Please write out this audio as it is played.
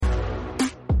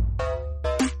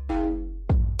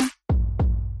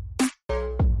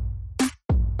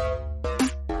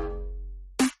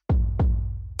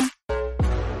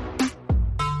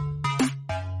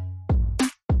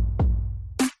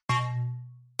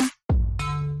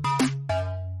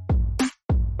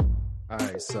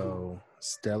right, so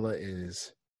Stella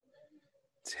is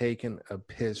taking a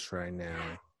piss right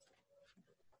now,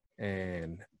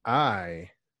 and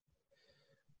I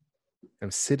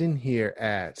am sitting here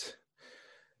at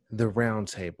the round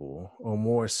table, or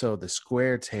more so the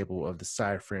square table of the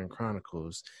Cypher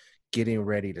Chronicles, getting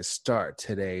ready to start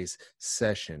today's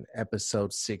session,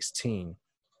 episode 16.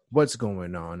 What's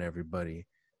going on, everybody?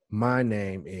 My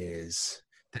name is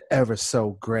the ever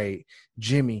so great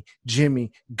Jimmy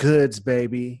Goods,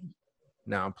 baby.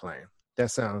 Now I'm playing.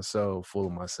 That sounds so full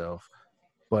of myself.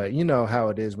 But you know how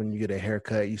it is when you get a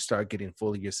haircut, you start getting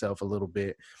full of yourself a little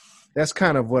bit. That's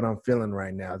kind of what I'm feeling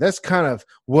right now. That's kind of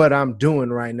what I'm doing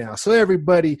right now. So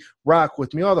everybody rock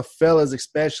with me. All the fellas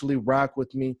especially rock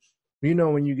with me. You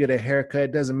know, when you get a haircut,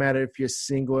 it doesn't matter if you're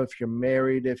single, if you're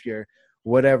married, if you're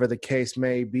whatever the case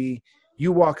may be.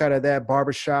 You walk out of that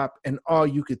barbershop and all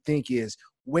you could think is,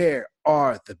 where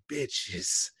are the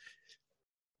bitches?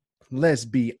 Let's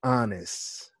be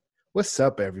honest. What's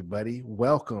up, everybody?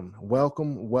 Welcome.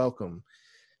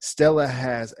 Stella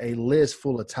has a list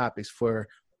full of topics for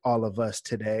all of us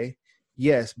today.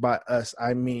 Yes, by us,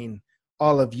 I mean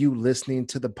all of you listening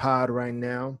to the pod right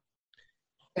now.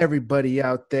 Everybody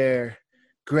out there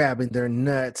grabbing their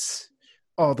nuts.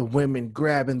 All the women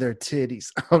grabbing their titties.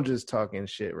 I'm just talking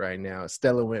shit right now.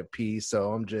 Stella went pee,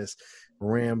 so I'm just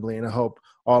rambling. I hope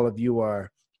all of you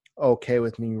are okay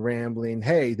with me rambling.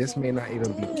 Hey, this may not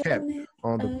even be kept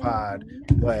on the pod,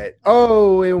 but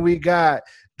and we got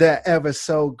the ever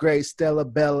so great Stella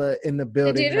Bella in the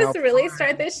building. Did you just really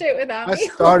start this shit without me? I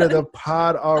started the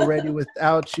pod already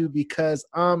without you because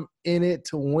I'm in it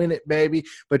to win it, baby.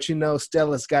 But you know,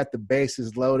 Stella's got the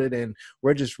bases loaded and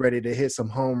we're just ready to hit some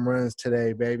home runs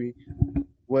today, baby.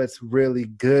 What's really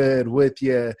good with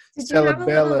you, Did Stella you have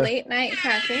Bella? A little late night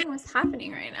caffeine? What's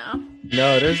happening right now?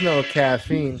 No, there's no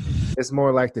caffeine. It's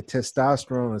more like the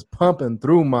testosterone is pumping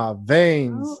through my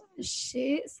veins. Oh,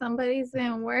 shit. Somebody's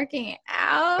been working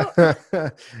out.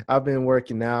 I've been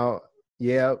working out.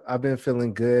 Yeah, I've been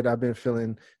feeling good. I've been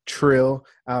feeling trill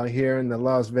out here in the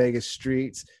Las Vegas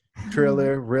streets.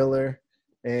 Triller, riller,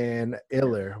 and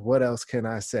iller. What else can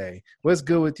I say? What's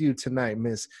good with you tonight,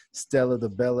 Miss Stella the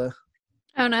Bella?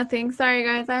 Oh, nothing. Sorry,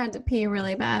 guys. I had to pee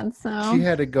really bad, so. She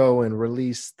had to go and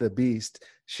release the beast.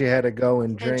 She had to go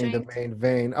and drain the main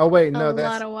vein. Oh, wait, no. That's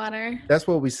a lot of water. That's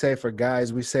what we say for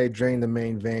guys. We say drain the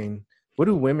main vein. What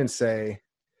do women say?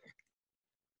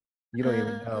 You don't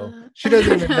even know. She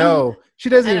doesn't even know. She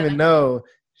doesn't even know.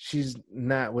 She's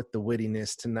not with the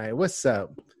wittiness tonight. What's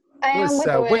up? I am with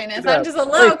the wittiness. I'm just a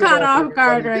little caught off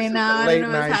guard right now. I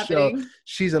don't know what's happening.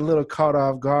 She's a little caught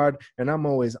off guard, and I'm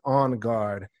always on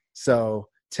guard. So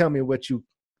tell me what you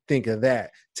think of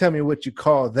that. Tell me what you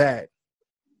call that.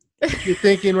 If you're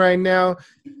thinking right now,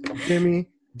 Jimmy,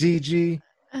 DG,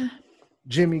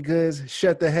 Jimmy Goods,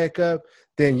 shut the heck up,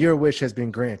 then your wish has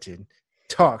been granted.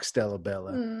 Talk, Stella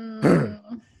Bella.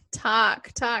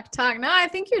 Talk. No, I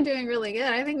think you're doing really good.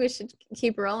 I think we should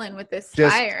keep rolling with this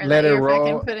Just fire. Let it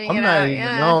roll. I'm not even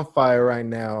on fire right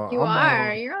now.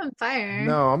 You're on fire.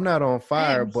 No, I'm not on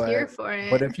fire. I'm here for it.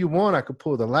 But if you want, I could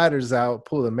pull the lighters out,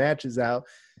 pull the matches out.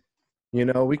 You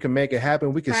know, we can make it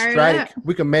happen. We can strike.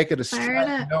 We can make it a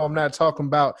strike. No, I'm not talking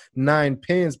about 9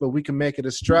 pins, but we can make it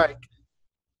a strike.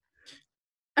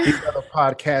 These other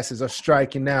podcasts are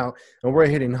striking out, and we're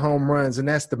hitting home runs, and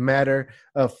that's the matter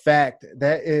of fact.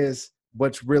 That is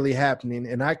what's really happening,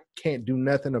 and I can't do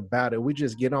nothing about it. We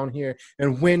just get on here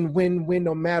and win,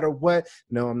 no matter what.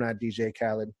 No, I'm not DJ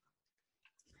Khaled.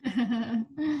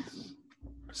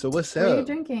 So what's up? What are you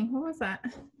drinking? What was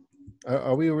that?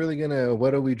 Are we really gonna?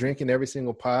 What are we drinking every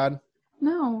single pod?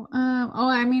 No.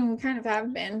 I mean, we kind of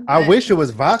have been. I wish it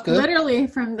was vodka. Literally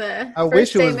from the. I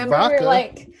wish it was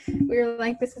vodka. We were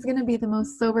like, this is gonna be the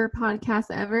most sober podcast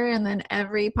ever, and then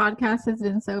every podcast has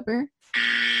been sober.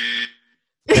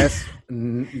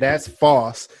 That's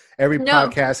false. Every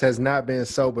podcast has not been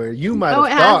sober. You might have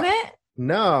thought. Hasn't?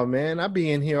 No, man, I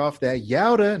be in here off that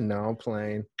Yowda. No, I'm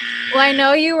playing. Well, I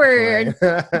know you were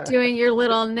doing your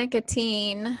little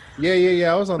nicotine.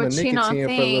 Yeah. I was on the nicotine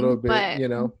for a little bit, you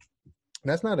know.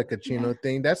 That's not a cochino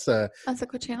thing. That's a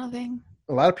cochino thing.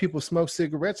 A lot of people smoke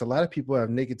cigarettes. A lot of people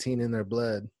have nicotine in their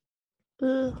blood.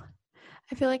 Ugh.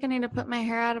 I feel like I need to put my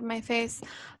hair out of my face.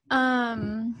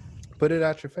 Put it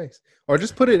out your face. Or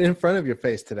just put it in front of your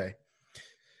face today.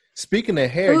 Speaking of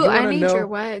hair, I need your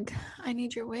wig. I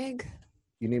need your wig.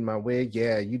 You need my wig?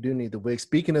 Yeah, you do need the wig.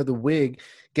 Speaking of the wig,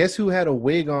 guess who had a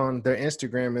wig on their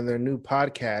Instagram and their new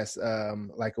podcast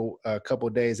like a couple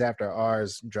of days after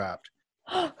ours dropped?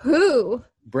 Who?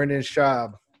 Brendan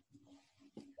Schaub.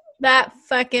 That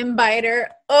fucking biter.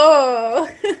 Oh.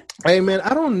 Hey, man,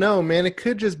 I don't know, man. It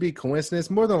could just be coincidence.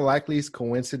 More than likely, it's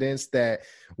coincidence that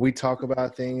we talk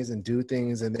about things and do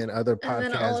things, and then other podcasts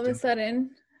And then all of do. a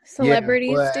sudden,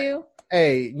 celebrities do.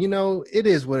 Hey, it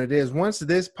is what it is. Once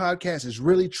this podcast is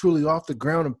really, truly off the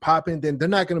ground and popping, then they're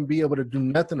not going to be able to do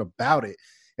nothing about it.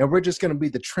 And we're just going to be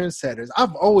the trendsetters.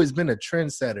 I've always been a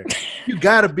trendsetter. You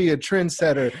got to be a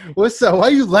trendsetter. What's up? Why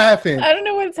are you laughing? I don't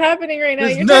know what's happening right now.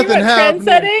 There's You're talking nothing about happening.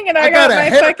 trend setting, and I got got a my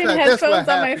haircut. fucking That's what headphones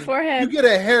on my happened. forehead. You get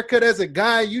a haircut as a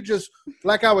guy. You just,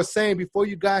 like I was saying before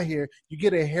you got here, you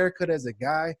get a haircut as a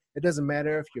guy. It doesn't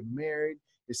matter if you're married,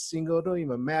 you're single. It don't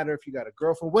even matter if you got a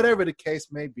girlfriend, whatever the case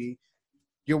may be.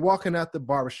 You're walking out the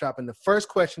barbershop, and the first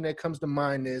question that comes to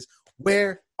mind is,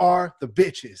 where are the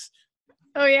bitches?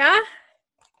 Oh, yeah?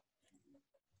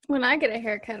 When I get a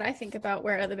haircut, I think about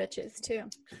where are the bitches, too.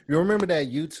 You remember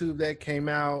that YouTube that came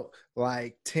out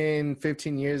like 10,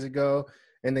 15 years ago?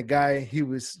 And the guy, he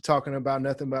was talking about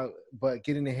nothing but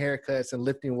getting the haircuts and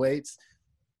lifting weights.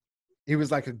 He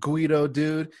was like a Guido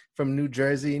dude from New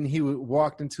Jersey, and he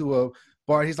walked into a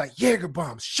bar. He's like, Jaeger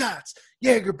bombs, shots,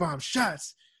 Jaeger bombs,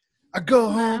 shots. I go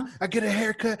home, I get a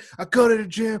haircut, I go to the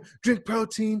gym, drink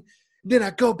protein, then I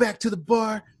go back to the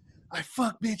bar, I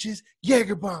fuck bitches,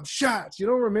 Jaeger bomb, shots. You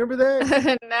don't remember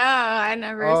that? No, I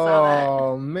never saw that.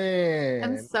 Oh, man.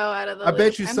 I'm so out of the I loop.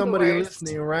 bet you I'm somebody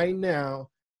listening right now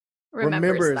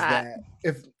remembers that.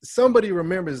 If somebody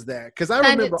remembers that, because I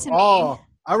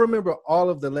remember all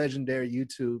of the legendary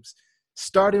YouTubes,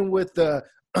 starting with the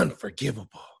Unforgivable.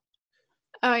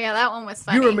 Oh, yeah, that one was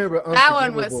funny. You remember that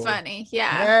one was funny.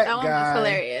 Yeah, that one was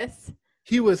hilarious.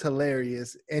 He was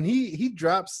hilarious. And he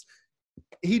dropped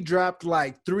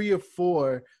like 3 or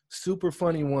 4 super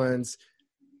funny ones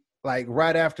like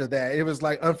right after that. It was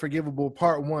like Unforgivable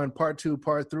Part 1, Part 2,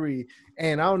 Part 3.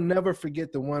 And I'll never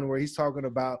forget the one where he's talking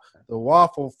about the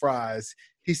waffle fries.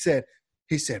 He said,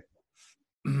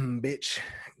 bitch,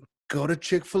 go to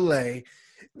Chick-fil-A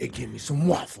and give me some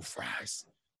waffle fries.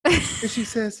 And she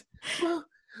says,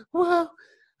 well,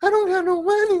 I don't got no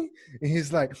money. And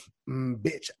he's like,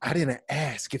 bitch, I didn't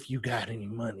ask if you got any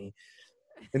money.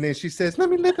 And then she says, let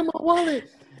me look at my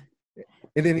wallet.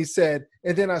 And then he said,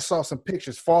 and then I saw some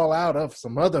pictures fall out of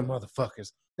some other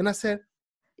motherfuckers. And I said,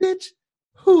 bitch,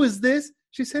 who is this?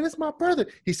 She said, it's my brother.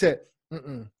 He said,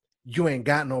 you ain't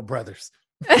got no brothers.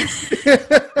 Oh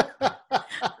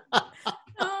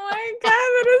my God,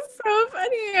 that is so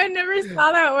funny. I never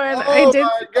saw that one. Oh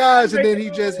my gosh. And then he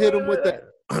just hit him with the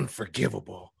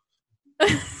Unforgivable.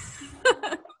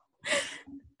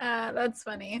 That's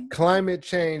funny. Climate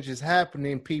change is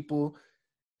happening, people.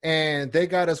 And they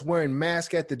got us wearing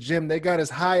masks at the gym. They got us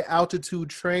high altitude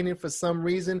training for some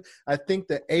reason. I think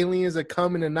the aliens are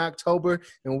coming in October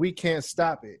and we can't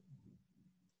stop it.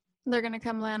 They're going to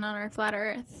come land on our flat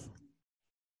earth.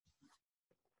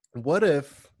 What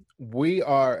if we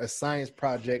are a science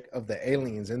project of the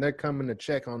aliens and they're coming to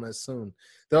check on us soon?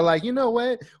 They're like, you know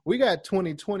what? We got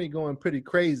 2020 going pretty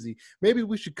crazy. Maybe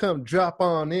we should come drop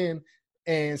on in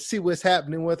and see what's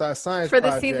happening with our science for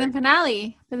project. The season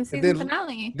finale.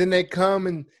 Then they come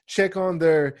and check on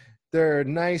their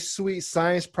nice, sweet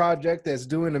science project that's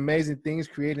doing amazing things,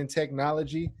 creating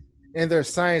technology, and their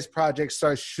science project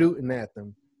starts shooting at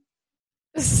them.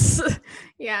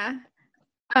 Yeah.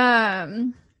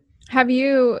 Have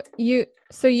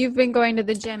so you've been going to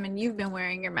the gym and you've been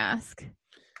wearing your mask?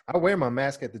 I wear my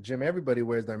mask at the gym. Everybody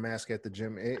wears their mask at the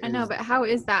gym. I know, but how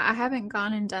is that? I haven't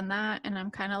gone and done that, and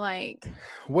I'm kind of like...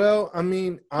 Well, I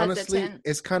mean, honestly, hesitant.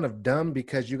 It's kind of dumb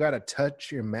because you got to touch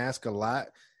your mask a lot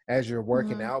as you're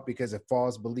working out because it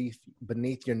falls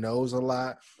beneath your nose a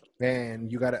lot, and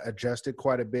you got to adjust it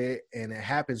quite a bit, and it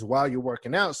happens while you're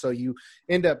working out, so you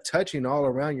end up touching all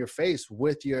around your face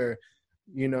with your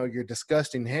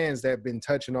disgusting hands that have been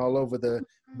touching all over the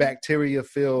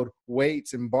bacteria-filled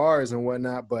weights and bars and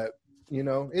whatnot. But,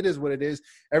 it is what it is.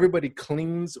 Everybody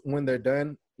cleans when they're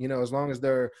done. As long as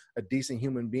they're a decent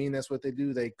human being, that's what they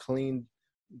do. They clean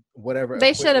whatever.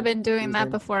 They should have been doing that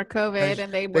before COVID,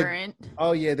 and they weren't.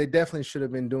 Oh, yeah, they definitely should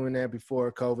have been doing that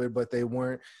before COVID, but they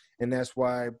weren't. And that's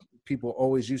why people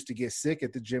always used to get sick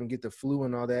at the gym, get the flu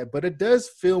and all that. But it does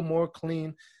feel more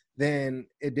clean than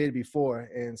it did before.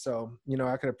 And so,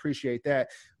 I could appreciate that.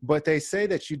 But they say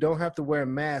that you don't have to wear a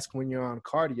mask when you're on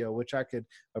cardio, which I could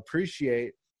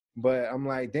appreciate. But I'm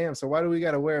like, damn, so why do we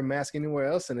got to wear a mask anywhere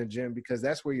else in the gym? Because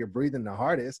that's where you're breathing the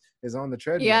hardest is on the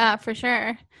treadmill. Yeah, for sure.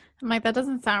 I'm like, that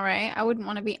doesn't sound right. I wouldn't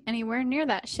want to be anywhere near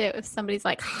that shit if somebody's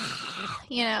like,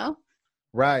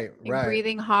 Right.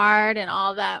 breathing hard and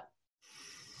all that.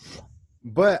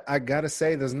 But I got to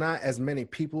say, there's not as many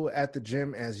people at the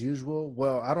gym as usual.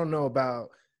 Well, I don't know about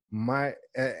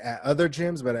at other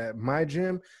gyms, but at my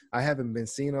gym, I haven't been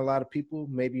seeing a lot of people,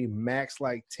 maybe max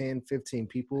like 10, 15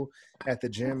 people at the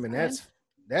gym. And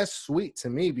that's sweet to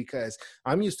me because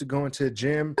I'm used to going to a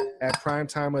gym at prime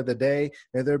time of the day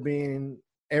and there being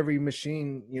every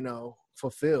machine,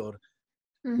 fulfilled,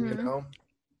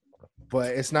 but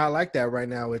it's not like that right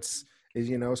now. It's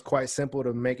quite simple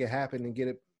to make it happen and get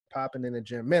it popping in the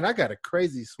gym. Man, I got a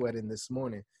crazy sweat in this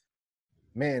morning.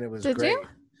 Man, it was great. Did you?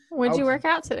 What'd you work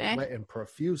out today? Sweating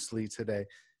profusely today.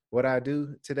 What I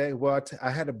do today? Well,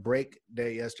 I had a break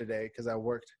day yesterday because I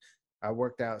worked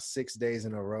out 6 days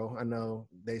in a row. I know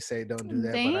they say don't do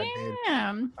that,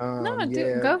 but I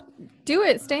did. Go do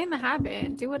it. Stay in the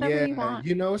habit. Do whatever you want.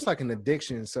 It's like an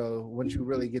addiction. So once you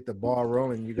really get the ball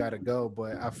rolling, you got to go.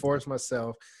 But I forced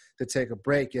myself to take a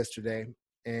break yesterday.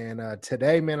 And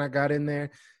today, man, I got in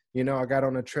there. I got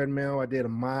on a treadmill. I did a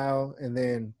mile. And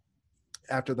then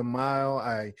after the mile,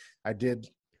 I did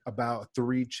about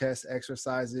 3 chest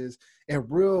exercises and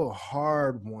real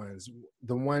hard ones,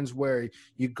 the ones where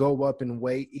you go up in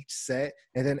weight each set,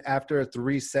 and then after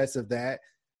 3 sets of that,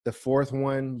 the 4th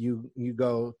one you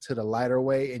go to the lighter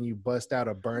weight and you bust out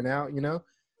a burnout.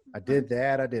 I did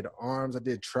that. I did arms, I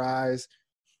did tries,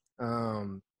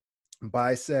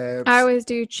 biceps. I always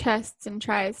do chests and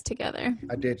tries together.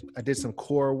 I did some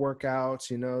core workouts,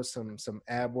 some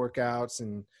ab workouts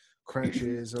and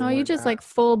crunches. You just like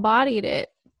full bodied it.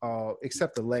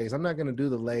 Except the legs. I'm not going to do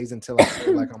the legs until I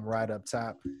feel like I'm right up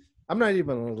top. I'm not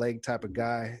even a leg type of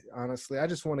guy, honestly. I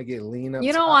just want to get lean up.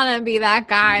 You don't want to be that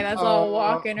guy that's all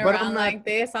walking around like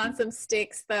this on some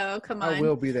sticks, though. Come on. I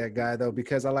will be that guy, though,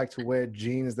 because I like to wear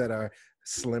jeans that are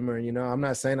slimmer. I'm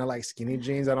not saying I like skinny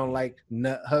jeans. I don't like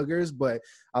nut huggers, but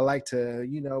I like to,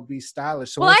 be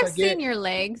stylish. So I've seen your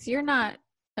legs. You're not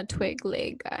a twig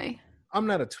leg guy. I'm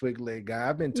not a twig leg guy.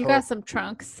 I've been told. You got some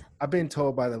trunks. I've been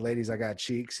told by the ladies I got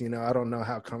cheeks. I don't know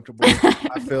how comfortable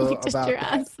I feel about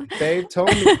that. They've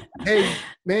told me, hey,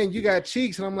 man, you got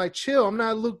cheeks. And I'm like, chill. I'm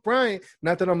not Luke Bryan.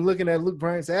 Not that I'm looking at Luke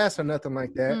Bryan's ass or nothing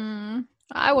like that.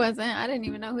 I wasn't. I didn't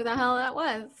even know who the hell that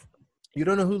was. You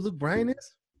don't know who Luke Bryan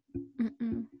is?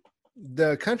 Mm-mm.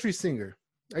 The country singer.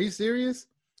 Are you serious?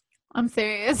 I'm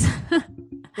serious.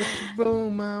 Roll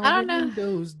my I don't know.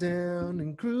 windows down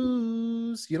and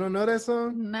cruise. You don't know that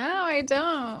song? No, I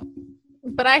don't.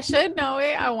 But I should know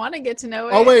it. I want to get to know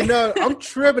it. Oh, wait, no. I'm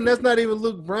tripping. That's not even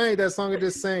Luke Bryan. That song I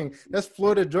just sang. That's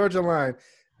Florida Georgia Line.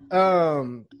 I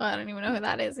don't even know who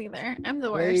that is either. I'm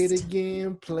the worst. Play it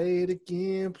again, play it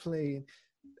again, play it.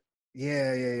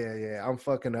 Yeah. I'm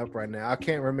fucking up right now. I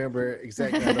can't remember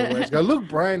exactly how the words go. Luke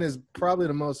Bryan is probably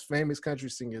the most famous country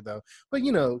singer, though. But,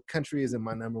 country isn't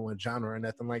my number one genre or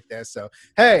nothing like that. So,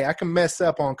 hey, I can mess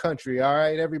up on country. All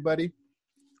right, everybody?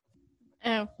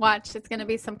 Oh, watch. It's going to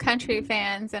be some country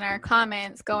fans in our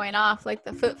comments going off like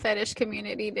the foot fetish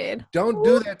community did. Don't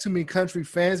do that to me, country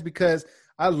fans, because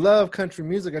I love country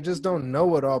music. I just don't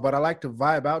know it all, but I like to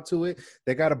vibe out to it.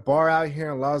 They got a bar out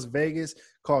here in Las Vegas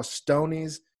called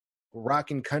Stoney's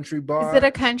Rockin' Country Bar. Is it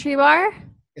a country bar?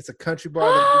 It's a country bar.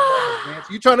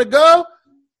 You trying to go?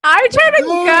 I'm trying to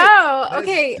go.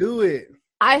 Okay. Let's do it.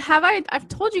 I've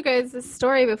told you guys this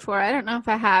story before. I don't know if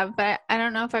I have, but I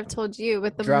don't know if I've told you.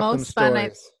 But the most fun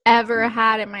I've ever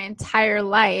had in my entire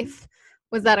life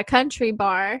was at a country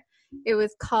bar. It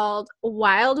was called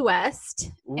Wild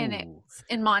West, and it's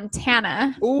in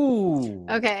Montana. Ooh.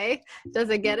 Okay. Does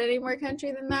it get any more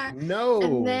country than that? No.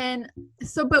 And then,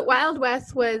 but Wild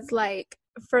West was like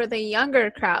for the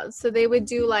younger crowd. So they would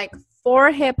do like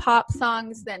 4 hip hop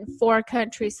songs, then 4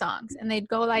 country songs, and they'd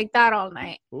go like that all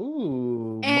night.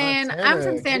 Ooh. And Montana, I'm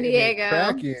from San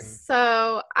Diego,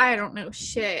 so I don't know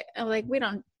shit. Like, we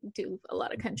don't do a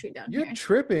lot of country down here. You're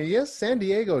tripping. Yes, San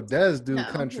Diego does do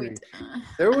country.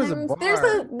 There was a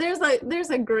bar.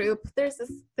 There's a group.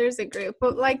 There's a group.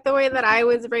 But like the way that I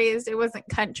was raised, it wasn't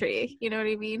country. You know what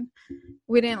I mean?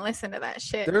 We didn't listen to that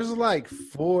shit. There's like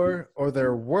 4, or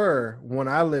there were, when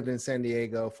I lived in San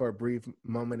Diego for a brief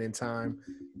moment in time,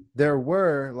 there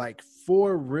were like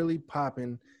 4 really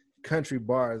popping country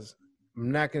bars. I'm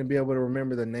not going to be able to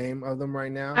remember the name of them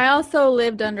right now. I also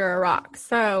lived under a rock,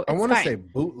 so I want to say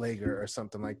bootlegger or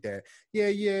something like that. Yeah,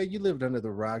 you lived under the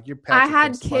rock. You're I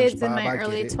had kids in my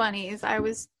early 20s. I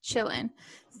was chilling.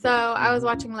 So I was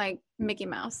watching like Mickey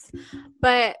Mouse.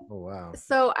 But oh, wow.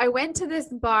 So I went to this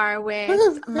bar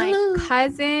with my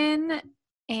cousin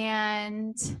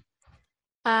and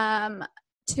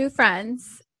 2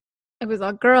 friends. It was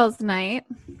a girls' night.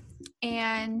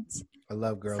 And I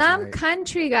love girls. Some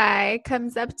country guy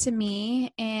comes up to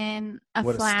me in a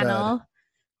flannel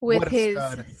with his.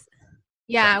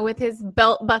 Yeah, with his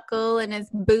belt buckle and his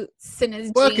boots and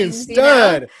his fucking jeans.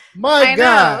 Stud. My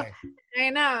guy. I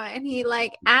know. And he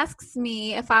like asks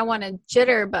me if I want a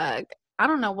jitterbug. I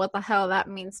don't know what the hell that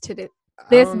means to this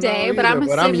day, either, but I'm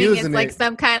assuming it's like it.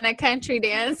 some kind of country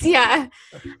dance. Yeah.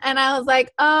 And I was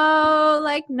like, oh,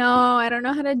 like, no, I don't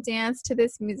know how to dance to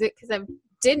this music because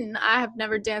I have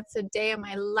never danced a day in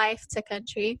my life to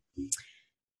country.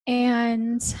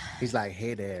 And he's like,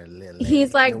 hey there, Lily.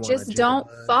 He's like, just don't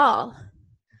fall.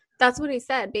 That's what he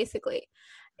said, basically.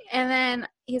 And then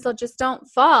he's like, just don't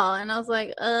fall. And I was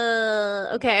like,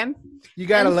 okay. You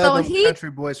gotta love them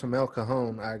country boys from El Cajon.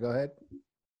 All right, go ahead.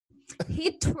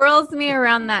 He twirls me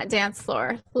around that dance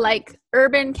floor like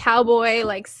urban cowboy,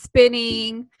 like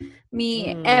spinning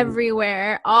me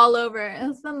everywhere, all over. It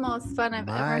was the most fun I've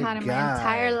ever had in my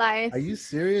entire life. Are you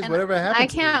serious? And whatever happened? I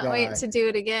can't wait to do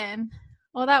it again.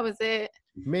 Well, that was it.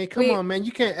 Man, come on, man.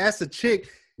 You can't ask a chick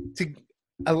to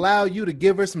allow you to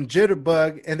give her some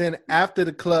jitterbug, and then after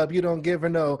the club, you don't give her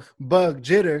no bug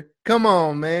jitter. Come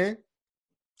on, man.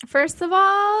 First of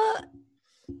all,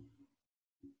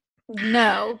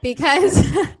 no, because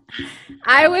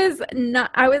I was in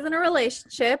a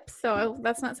relationship, so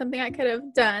that's not something I could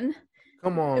have done.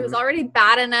 Come on. It was already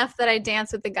bad enough that I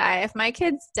danced with a guy. If my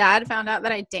kid's dad found out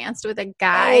that I danced with a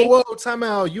guy. Oh, whoa, time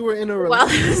out. You were in a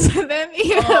relationship. Well, then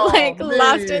he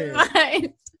lost his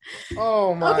mind.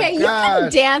 Oh, my God. Okay, you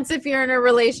can dance if you're in a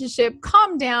relationship.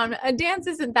 Calm down. A dance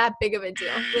isn't that big of a deal.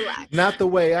 Relax. Not the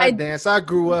way I dance. I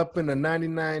grew up in the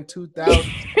 99, 2000.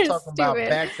 Talking about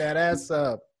back that ass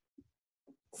up.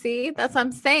 See, that's what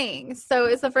I'm saying. So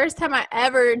it's the first time I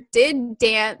ever did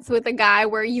dance with a guy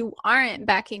where you aren't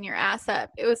backing your ass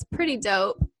up. It was pretty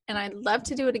dope, and I'd love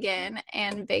to do it again.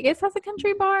 And Vegas has a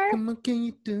country bar. So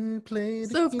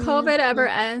if COVID ever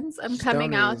ends, I'm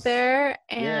coming out there,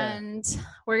 and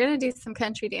we're going to do some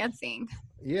country dancing.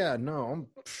 Yeah, no,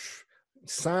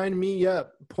 sign me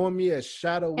up. Pour me a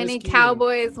shot of whiskey. Any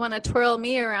cowboys want to twirl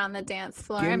me around the dance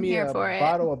floor? I'm here for it. Give me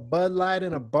a bottle of Bud Light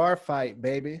and a bar fight,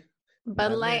 baby.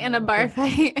 Bud Light and a bar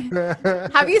fight.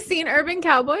 Have you seen Urban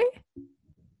Cowboy?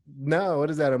 No, what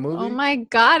is that, a movie? Oh my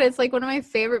God, it's like one of my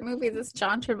favorite movies. It's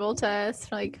John Travolta.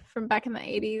 It's like from back in the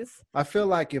 80s. I feel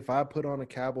like if I put on a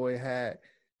cowboy hat,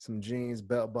 some jeans,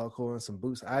 belt buckle, and some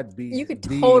boots, I'd be. You could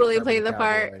totally play the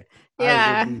part.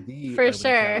 Yeah, for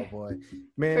sure. Cowboy.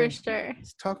 Man, for sure.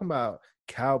 Talking about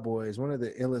cowboys, one of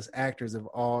the illest actors of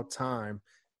all time.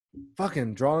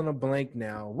 Fucking drawing a blank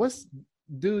now. What's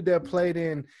dude that played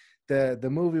in the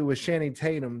movie with Channing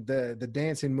Tatum, the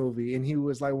dancing movie, and he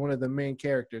was like one of the main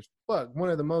characters. Fuck, one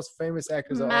of the most famous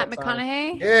actors of all time. Matt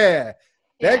McConaughey? Yeah.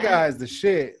 That guy's the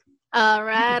shit. All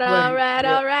right.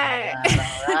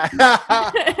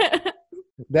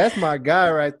 That's my guy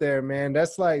right there, man.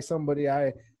 That's like somebody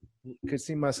I could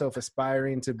see myself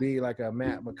aspiring to be, like a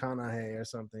Matt McConaughey or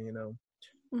something, you know.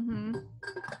 Mm-hmm.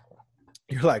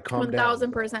 You're like, calm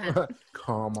 1000%.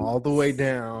 Calm all the way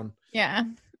down. Yeah.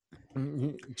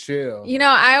 Chill. You know,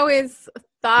 I always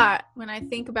thought when I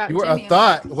think about you were Jimmy, a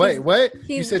thought. Wait, what?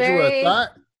 You said you were a thought?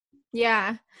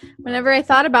 Yeah. Whenever I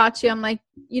thought about you, I'm like,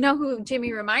 you know who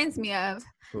Jimmy reminds me of?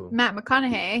 Who? Matt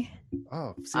McConaughey.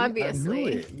 Oh, see, obviously. I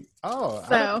knew it. Oh,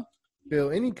 so I don't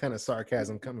feel any kind of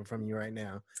sarcasm coming from you right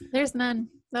now. There's none.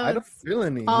 I don't feel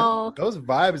any. Those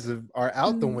vibes are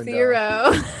out the window.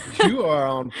 Zero. You are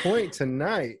on point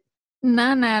tonight.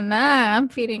 Nah. I'm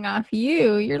feeding off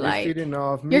you. You're like feeding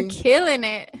off me. You're killing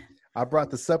it. I brought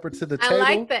the supper to the table. I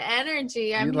like the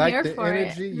energy. I'm here for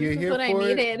it. You're here for it. This is what I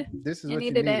needed. This is what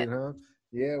you needed, huh?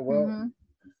 Yeah. Well, I'm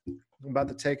about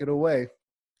to take it away.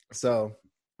 So.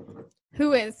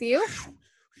 Who is you?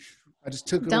 I just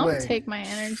took it away. Don't take my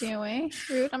energy away.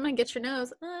 Rude. I'm gonna get your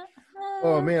nose.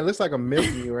 Oh man, it looks like I'm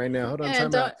milking you right now. Hold on,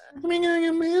 time out. Let me get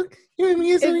your milk. You want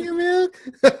me to get some of your milk?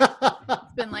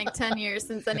 It's been like 10 years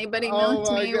since anybody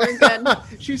milked me. God. We're good.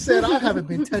 She said, I haven't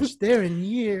been touched there in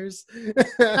years.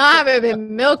 I haven't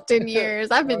been milked in years.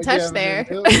 I've been touched there.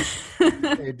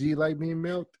 Hey, do you like being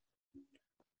milked?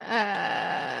 What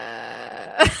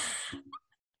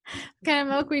kind of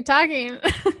milk we talking?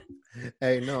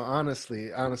 Hey, no, honestly,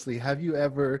 have you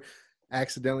ever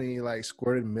accidentally like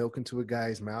squirted milk into a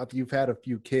guy's mouth? You've had a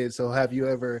few kids, so have you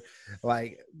ever,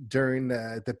 like, during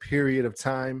the period of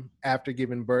time after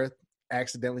giving birth,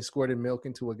 accidentally squirted milk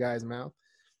into a guy's mouth?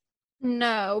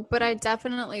 No, but I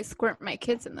definitely squirt my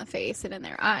kids in the face and in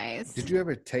their eyes. Did you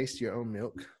ever taste your own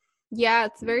milk? Yeah,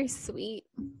 it's very sweet.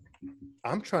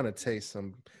 I'm trying to taste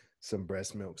some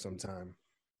breast milk sometime.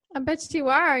 I bet you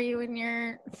are. You and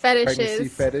your fetishes. Pregnancy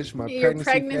fetish. Your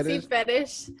pregnancy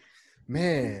fetish.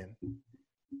 Man,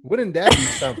 wouldn't that be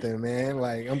something, man?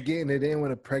 Like, I'm getting it in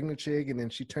with a pregnant chick, and then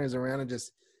she turns around and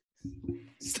just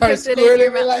Start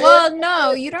squirting it like, well,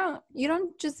 no, you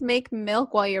don't just make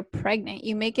milk while you're pregnant.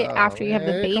 You make it after you have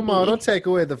the baby. Come on, don't take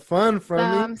away the fun from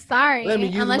me. I'm sorry. Let me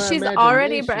use Unless she's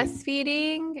already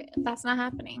breastfeeding, that's not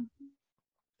happening.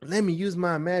 Let me use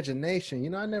my imagination. You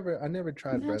know, I never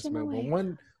tried breast milk,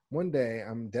 but one day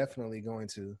I'm definitely going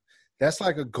to. That's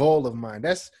like a goal of mine.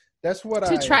 That's what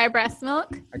to try breast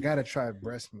milk. I gotta try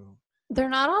breast milk. They're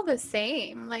not all the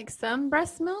same. Like some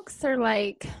breast milks are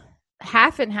like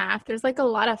half and half. There's like a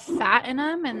lot of fat in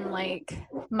them, and like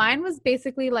mine was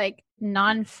basically like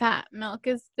non-fat milk.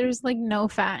 There's like no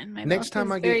fat in my milk. Next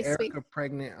time I get Erica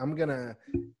pregnant, I'm gonna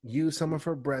use some of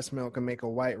her breast milk and make a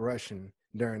White Russian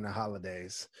during the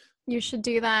holidays. You should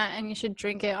do that, and you should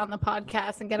drink it on the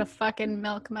podcast and get a fucking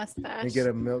milk mustache. And get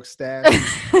a milk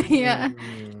stash. Yeah.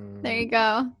 There you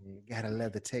go. You gotta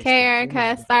love the taste. Okay,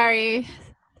 Erica, sorry.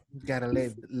 You gotta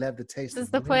love the taste. This is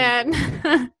the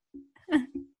plan.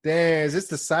 Damn, is this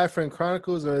the Cypher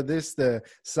Chronicles or is this the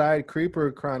Side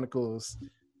Creeper Chronicles?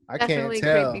 I Definitely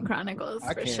can't tell. Creepy Chronicles,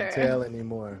 I can't tell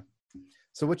anymore.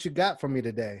 So what you got for me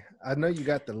today? I know you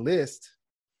got the list.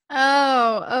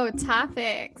 Oh,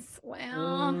 topics.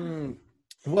 Well,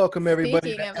 welcome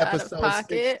everybody to episode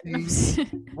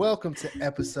 16. Welcome to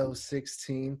episode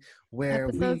 16, where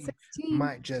we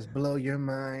might just blow your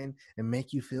mind and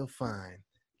make you feel fine.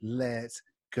 Let's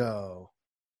go.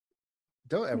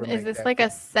 Don't ever. Is this like a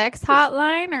sex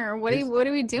hotline or what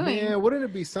are we doing? Yeah, wouldn't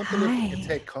it be something if we could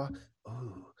take call?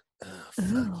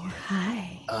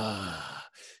 Hi.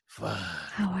 Fuck.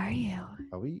 How are you?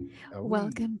 Are we?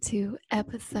 Welcome to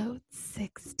episode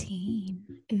 16.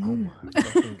 Ooh. Oh my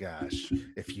fucking gosh.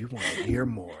 If you want to hear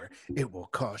more, it will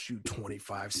cost you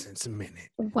 25 cents a minute.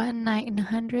 One night in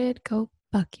 100, go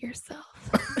fuck yourself.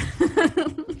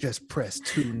 Just press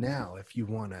 2 now if you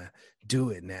want to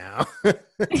do it now.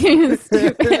 You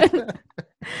stupid.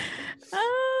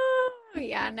 Oh,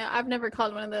 yeah, no, I've never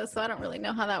called one of those, so I don't really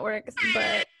know how that works,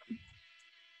 but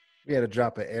we had to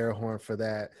drop an air horn for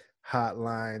that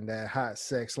hotline, that hot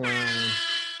sex line.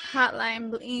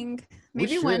 Hotline bling.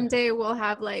 Maybe one day we'll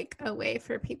have like a way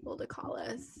for people to call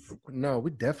us. No,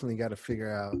 we definitely got to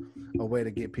figure out a way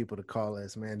to get people to call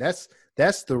us, man. That's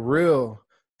the real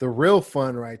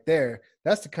fun right there.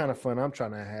 That's the kind of fun I'm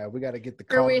trying to have. We got to get the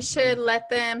call. Or we should let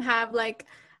them have like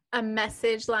a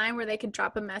message line where they could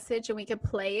drop a message and we could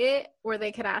play it, or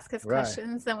they could ask us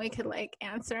questions and we could like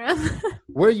answer them.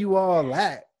 Where you all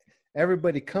at?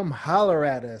 Everybody come holler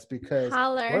at us because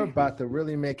we're about to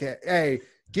really make it. Hey,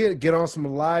 get on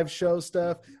some live show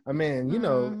stuff. I mean, you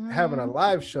know, having a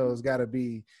live show has got to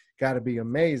be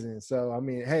amazing. So, I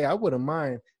mean, hey, I wouldn't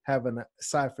mind having a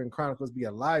Cypher Chronicles be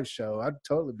a live show. I'd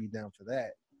totally be down for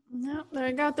that. No, there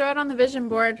you go. Throw it on the vision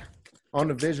board. On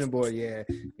the vision board, yeah.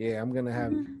 I'm gonna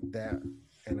have that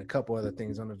and a couple other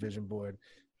things on the vision board.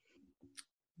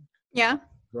 Yeah.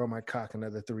 Grow my cock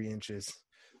another 3 inches.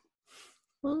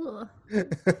 Ooh.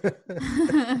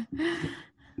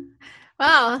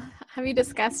 Well, have you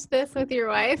discussed this with your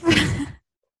wife?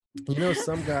 You know,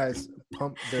 some guys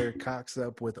pump their cocks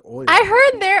up with oil. I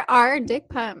heard there are dick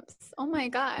pumps. Oh my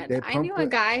God. I knew a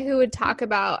guy who would talk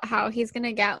about how he's going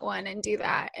to get one and do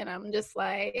that. And I'm just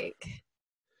like,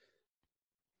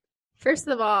 first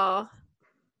of all,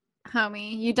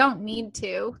 homie, you don't need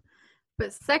to.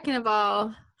 But second of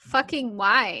all, fucking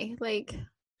why? Like,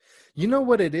 you know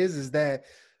what it is that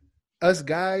us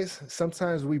guys,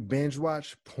 sometimes we binge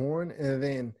watch porn and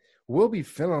then we'll be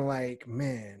feeling like,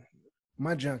 man,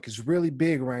 my junk is really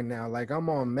big right now. Like I'm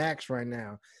on max right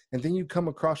now. And then you come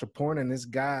across a porn and this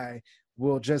guy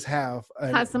will just have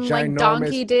some like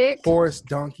donkey dick, forced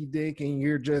donkey dick. And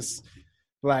you're just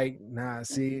like, nah,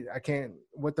 see, I can't,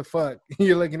 what the fuck?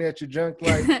 You're looking at your junk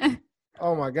like,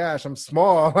 oh my gosh, I'm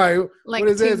small. Like what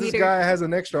is this? This guy has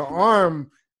an extra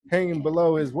arm hanging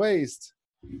below his waist.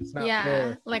 It's not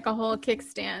fair. Like a whole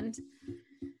kickstand.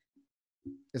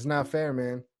 It's not fair,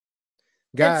 man.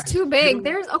 Guys, it's too big.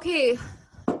 There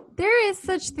is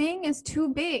such thing as too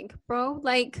big, bro.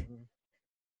 Like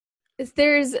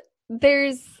there's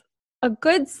a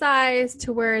good size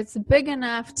to where it's big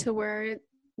enough to where,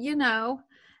 you know,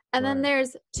 and then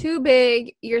there's too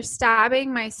big. You're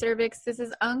stabbing my cervix. This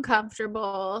is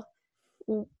uncomfortable.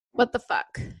 What the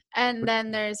fuck? And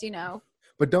then there's, you know,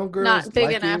 but don't girls not big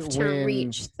like enough to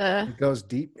reach the. It goes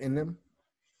deep in them.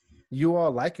 You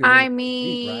all like it. I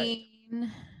mean, deep, right?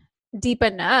 Deep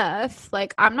enough.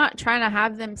 Like I'm not trying to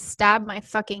have them stab my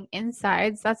fucking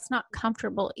insides. That's not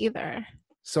comfortable either.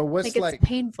 So what's like it's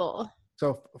painful.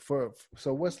 So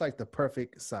what's like the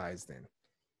perfect size then?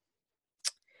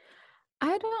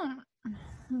 Let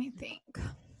me think.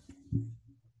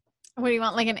 What do you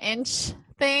want? Like an inch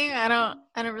thing. I don't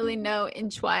really know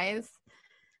inch-wise.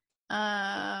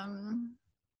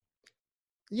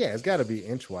 Yeah, it's got to be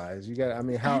inch-wise. You got. I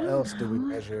mean, how else do we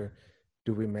measure?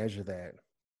 Do we measure that?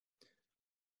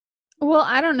 Well,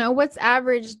 I don't know. What's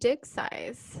average dick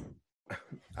size?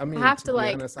 I mean, I have to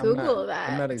honest, Google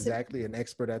that. I'm not exactly an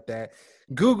expert at that.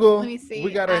 Google. Let me see.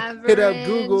 We gotta hit up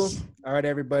Google. All right,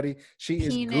 everybody. She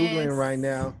is Googling right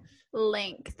now.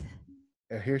 Length.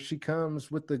 Here she comes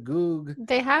with the Goog.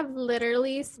 They have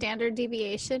literally standard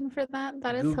deviation for that.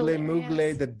 That is hilarious.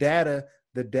 Moogle.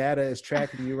 The data is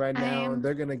tracking you right now, and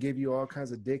they're gonna give you all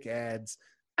kinds of dick ads.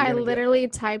 I literally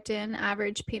typed in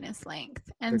average penis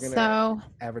length, and so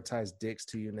advertise dicks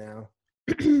to you now.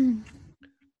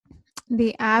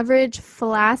 The average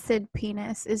flaccid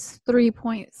penis is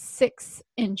 3.6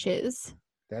 inches.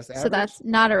 That's average? So that's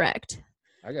not erect.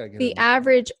 I gotta get the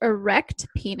average erect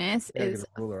penis is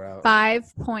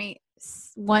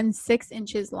 5.16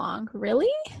 inches long. Really?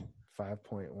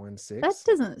 5.16? That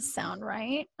doesn't sound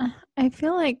right. I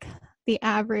feel like the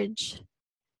average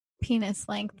penis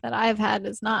length that I've had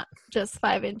is not just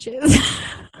 5 inches.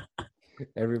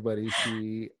 Everybody,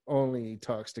 she only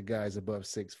talks to guys above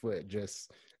 6 foot,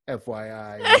 just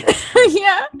FYI.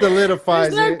 Yeah.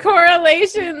 Solidifies There's no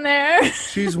correlation there.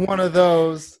 She's one of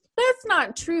those. That's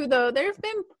not true, though. There have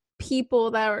been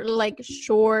people that are like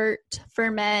short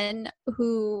for men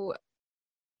who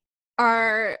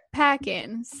are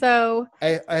packing. So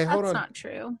hold on. That's not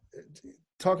true.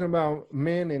 Talking about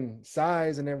men and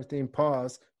size and everything,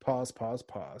 pause.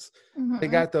 Mm-hmm. They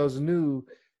got those new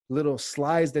little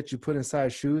slides that you put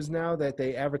inside shoes now that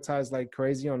they advertise like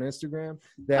crazy on Instagram.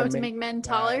 That to make men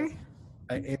taller?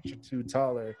 An inch or two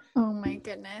taller. Oh my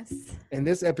goodness. And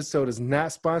this episode is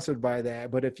not sponsored by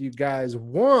that, but if you guys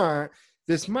want,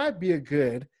 this might be a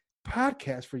good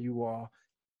podcast for you all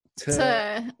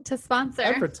to sponsor.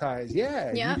 Advertise.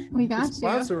 Yeah. We got to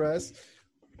sponsor us.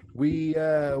 We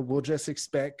will just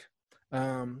expect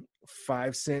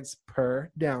 5 cents per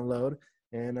download.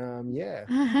 And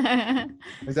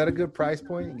is that a good price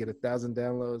point? You get 1,000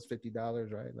 downloads,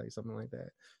 $50, right? Like something like that.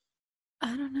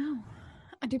 I don't know.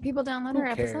 Do people download our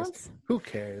episodes? Who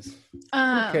cares? Who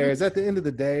cares? At the end of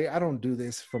the day, I don't do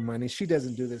this for money. She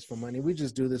doesn't do this for money. We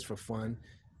just do this for fun.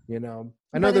 You know,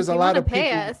 I know there's a lot of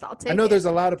people. I know there's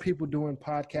a lot of people doing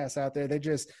podcasts out there.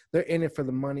 They're in it for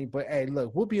the money. But hey,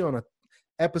 look, we'll be on a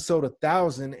episode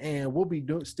 1,000 and we'll be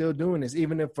still doing this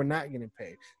even if we're not getting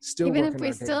paid, even if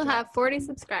we still have 40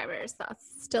 subscribers.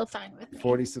 That's still fine with me.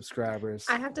 40 subscribers.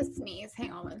 I have to sneeze.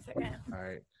 Hang on 1 second.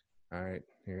 All right,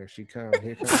 here she comes.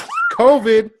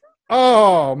 COVID.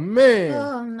 Oh man.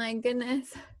 Oh my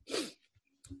goodness.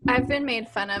 I've been made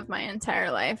fun of my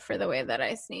entire life for the way that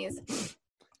I sneeze.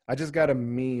 I just got a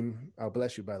meme. Oh,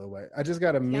 bless you, by the way. I just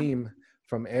got a meme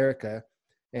from Erica,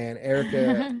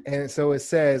 and so it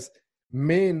says,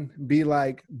 men be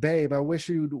like, babe, I wish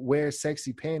you'd wear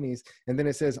sexy panties. And then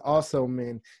it says also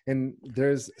men. And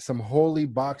there's some holy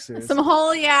boxers. Some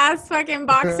holy ass fucking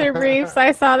boxer briefs.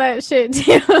 I saw that shit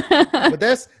too. But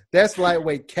that's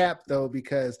lightweight cap though,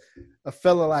 because a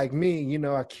fella like me, you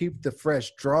know, I keep the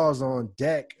fresh draws on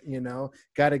deck, you know,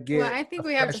 gotta get. Well, I think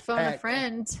we have to phone a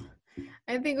friend.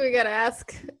 I think we gotta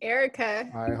ask Erica.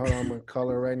 All right, hold on. I'm gonna call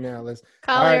her right now. Let's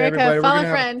call Erica. Everybody. Phone a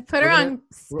friend. Put her on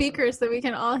speaker so we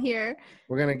can all hear.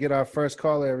 We're gonna get our first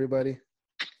caller, everybody.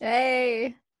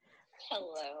 Hey.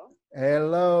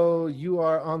 Hello. You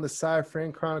are on the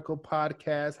Sci-Friend Chronicle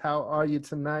podcast. How are you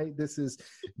tonight? This is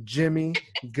Jimmy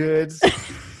Goods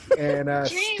and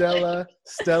Stella.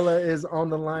 Stella is on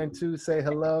the line too. Say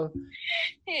hello.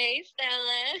 Hey,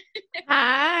 Stella.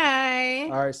 Hi.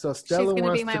 All right, so Stella wants to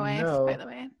know. She's gonna be my wife, by the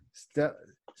way.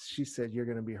 She said you're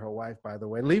gonna be her wife, by the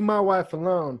way. Leave my wife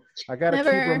alone. I gotta keep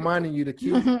reminding you to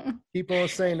keep on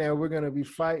saying that. We're gonna be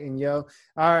fighting, yo.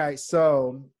 All right,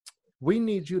 so we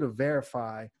need you to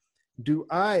verify. Do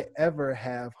I ever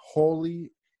have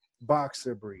holy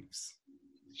boxer briefs?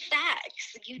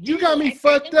 Facts. You got me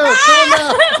fucked up.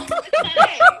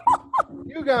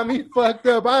 You got me fucked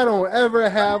up. I don't ever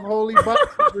have holy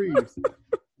boxer briefs.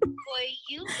 Boy,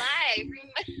 you lie.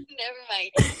 Never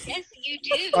mind. Yes, you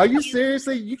do. Are you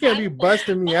seriously? You can't be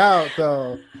busting me out,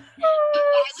 though.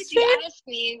 Why would you ask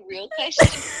me real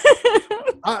questions?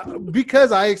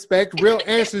 Because I expect real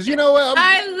answers. You know what?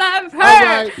 I love her. All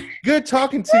right. Good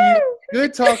talking to you.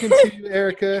 Good talking to you,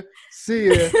 Erica.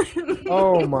 See ya.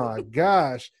 Oh, my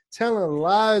gosh. Telling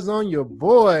lies on your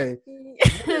boy.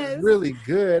 Yes. Really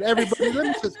good. Everybody, let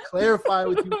me just clarify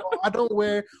with you. I don't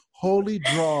wear holy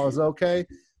draws, okay?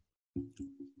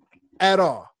 At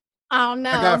all. Oh,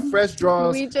 no. I got fresh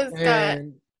draws. We just got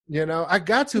You know, I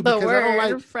got to because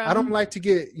I don't like to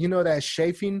get, you know, that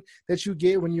chafing that you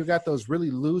get when you got those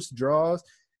really loose draws.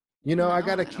 You know, I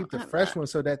got to keep the fresh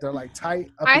ones so that they're like tight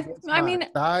up against my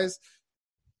thighs.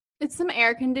 It's some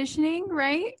air conditioning,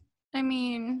 right? I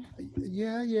mean,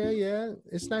 yeah.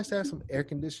 It's nice to have some air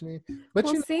conditioning. But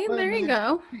well, there you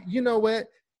go. You know what?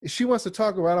 If she wants to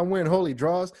talk about I'm wearing holy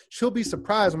draws, she'll be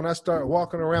surprised when I start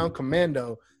walking around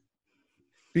commando,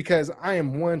 because I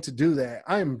am one to do that.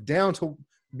 I am down to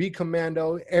be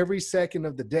commando every second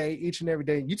of the day, each and every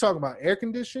day. You talk about air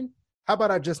conditioning? How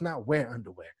about I just not wear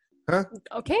underwear? Huh?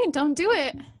 Okay, don't do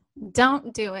it.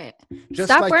 Don't do it.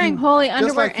 Stop wearing holy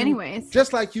underwear anyways.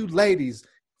 Just like you ladies.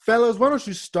 Fellas, why don't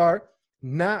you start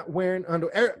not wearing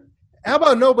underwear? How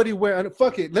about nobody wear underwear?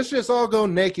 Fuck it. Let's just all go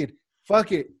naked.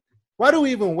 Fuck it. Why do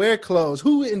we even wear clothes?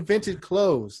 Who invented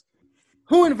clothes?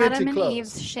 Who invented clothes? Adam and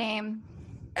Eve's shame.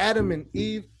 Adam and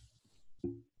Eve.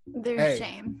 Their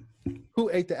shame. Who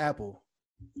ate the apple?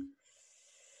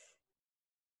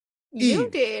 You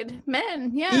did.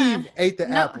 Men, yeah. Eve ate the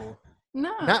apple.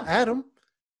 No. Not Adam.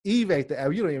 Eve ate the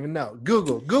apple. You don't even know.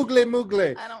 Google it,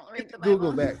 Moogle. I don't read the Bible.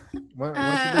 Google back.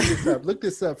 Why don't you look this up? Look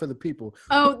this up for the people.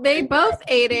 Oh, they both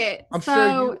ate it. I'm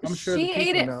sure she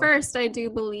ate it first, I do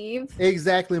believe.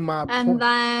 Exactly my point. And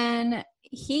then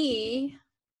he,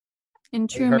 in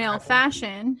true male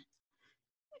fashion,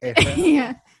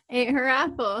 ate her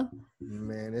apple.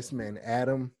 Man, this man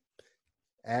Adam.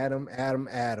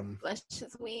 Bless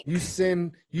his week. You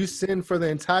sin for the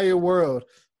entire world.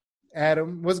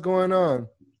 Adam, what's going on?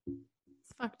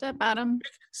 It's fucked up, Adam.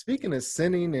 Speaking of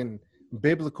sinning and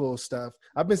biblical stuff,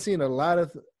 I've been seeing a lot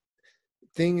of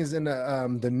things in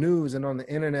the news and on the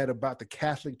internet about the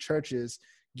Catholic churches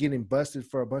getting busted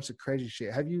for a bunch of crazy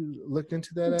shit. Have you looked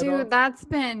into that at all? Dude, that's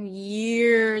been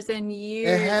years and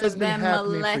years of them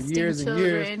molesting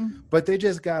children. But they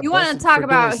just got You want to talk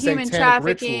about human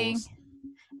trafficking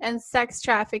and sex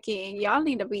trafficking? Y'all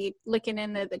need to be looking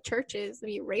into the churches,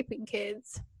 be raping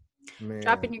kids. Man.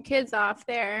 Dropping your kids off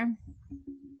there.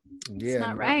 Yeah, it's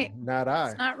not right. Not I.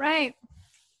 It's not right.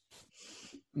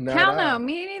 Hell no,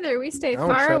 me neither. We stay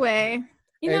far away.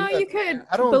 You know, you could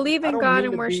believe in God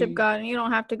and worship God, and you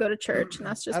don't have to go to church, and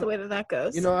that's just the way that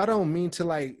goes. You know, I don't mean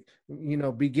to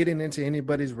be getting into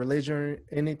anybody's religion or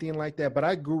anything like that, but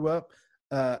I grew up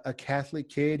a Catholic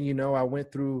kid. You know, I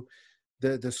went through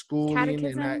the schooling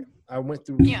catechism. And I went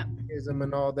through catechism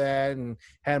and all that, and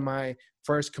had my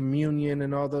first communion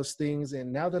and all those things.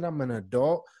 And now that I'm an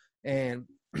adult, and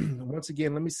once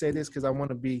again, let me say this because I want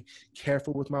to be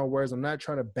careful with my words. I'm not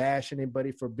trying to bash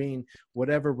anybody for being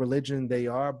whatever religion they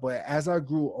are, but as I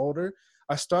grew older,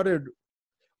 I started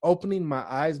opening my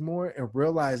eyes more and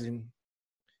realizing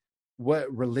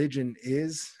what religion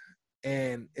is.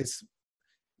 And it's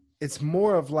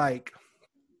more of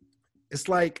it's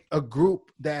like a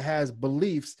group that has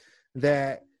beliefs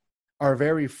that are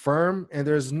very firm, and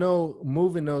there's no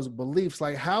moving those beliefs.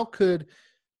 Like, how could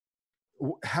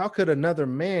another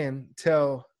man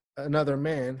tell another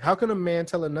man? How can a man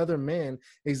tell another man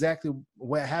exactly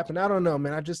what happened? I don't know,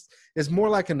 man. It's more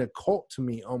like an occult to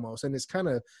me almost, and it's kind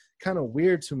of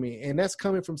weird to me. And that's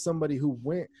coming from somebody who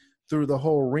went through the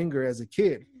whole ringer as a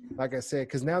kid, like I said,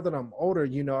 because now that I'm older,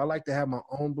 you know, I like to have my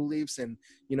own beliefs and,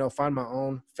 you know, find my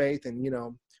own faith. And, you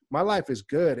know, my life is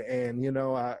good. And, you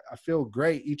know, I feel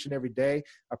great each and every day.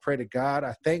 I pray to God.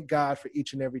 I thank God for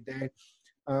each and every day.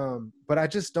 But I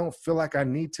just don't feel like I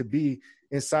need to be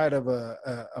inside of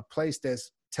a place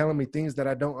that's telling me things that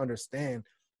I don't understand.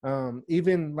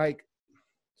 Even like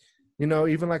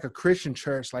a Christian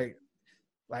church, like,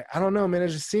 I don't know, man, it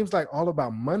just seems like all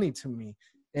about money to me.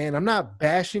 And I'm not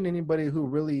bashing anybody who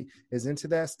really is into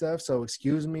that stuff. So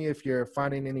excuse me if you're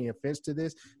finding any offense to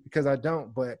this, because I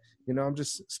don't. But, you know, I'm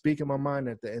just speaking my mind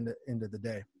at the end of the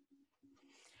day.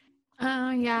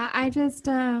 Yeah, I just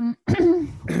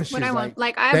what I want,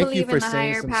 I believe in the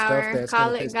higher power.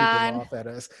 Call it God,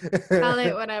 call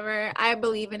it whatever. I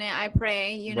believe in it. I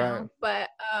pray, you know. Right.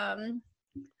 But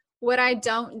what I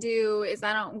don't do is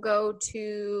I don't go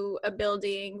to a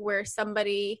building where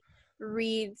somebody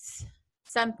reads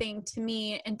something to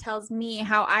me and tells me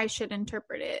how I should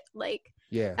interpret it.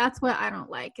 That's what I don't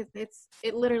like.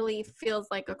 It literally feels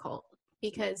like a cult,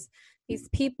 because these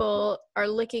people are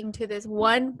looking to this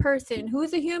one person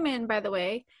who's a human, by the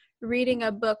way, reading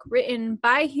a book written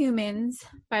by humans,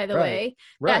 by the way,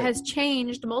 that has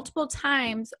changed multiple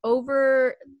times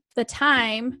over the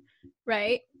time,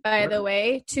 by the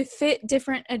way, to fit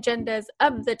different agendas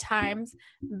of the times,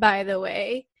 by the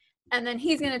way. And then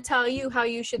he's going to tell you how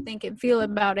you should think and feel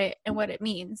about it and what it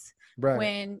means.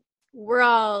 When we're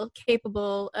all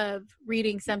capable of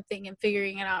reading something and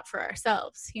figuring it out for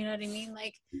ourselves. You know what I mean?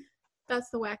 that's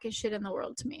the wackest shit in the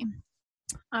world to me.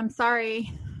 I'm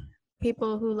sorry,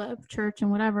 people who love church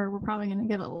and whatever. We're probably going to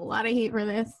get a lot of heat for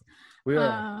this. We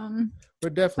are. We're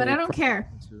definitely. But I don't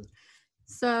care.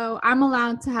 So I'm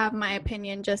allowed to have my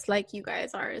opinion just like you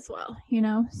guys are as well, you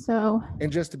know? So.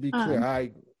 And just to be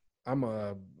clear, I'm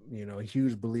a, a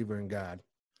huge believer in God.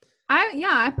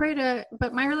 I pray to,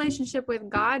 but my relationship with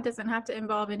God doesn't have to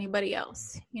involve anybody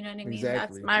else. You know what I mean?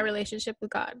 Exactly. That's my relationship with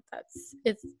God.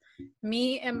 It's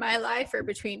me and my life, or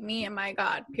between me and my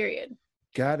God, period.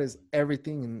 God is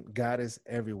everything and God is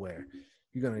everywhere.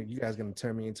 You guys gonna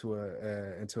turn me into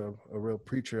a real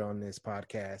preacher on this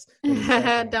podcast.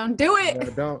 Don't do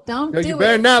it. Don't do it. You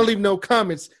better not leave no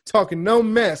comments talking no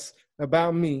mess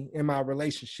about me and my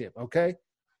relationship, okay?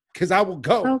 Because I will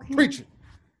go preaching.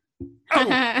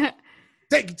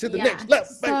 Take it to the next level.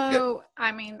 So,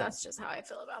 I mean, that's just how I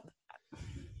feel about that.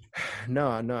 No,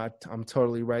 I'm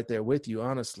totally right there with you,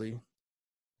 honestly.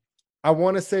 I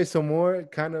want to say some more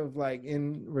kind of like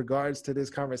in regards to this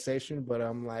conversation, but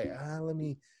I'm like,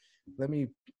 let me,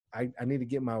 I need to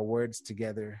get my words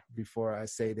together before I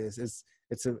say this.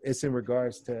 It's in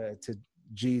regards to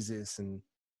Jesus and,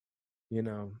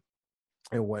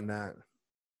 and whatnot.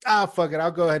 Fuck it.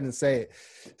 I'll go ahead and say it.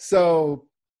 So,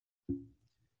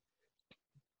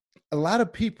 a lot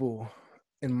of people,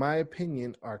 in my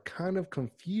opinion, are kind of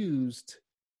confused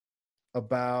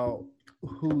about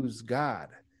who's God.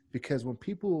 Because when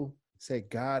people say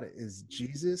God is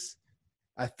Jesus,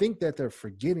 I think that they're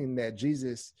forgetting that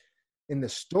Jesus in the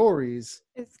stories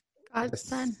is God's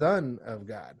son of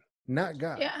God, not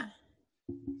God. Yeah.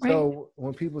 So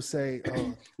when people say,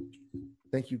 oh,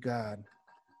 thank you, God,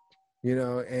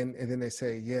 and then they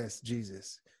say, yes,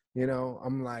 Jesus,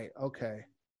 I'm like, okay.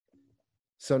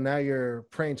 So now you're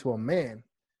praying to a man,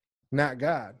 not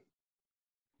God.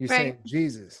 You're saying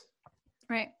Jesus.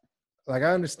 Right. Like,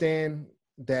 I understand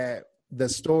that the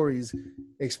stories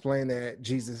explain that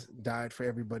Jesus died for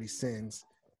everybody's sins,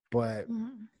 but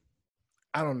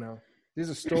I don't know.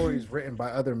 These are stories written by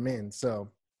other men, so.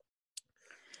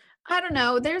 I don't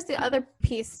know. There's the other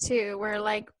piece, too, where,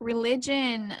 like,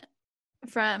 religion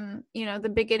from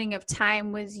the beginning of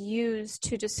time was used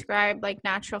to describe like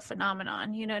natural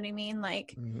phenomenon, you know what I mean,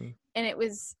 like and it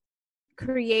was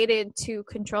created to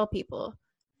control people,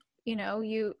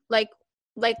 you like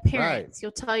parents,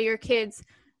 you'll tell your kids,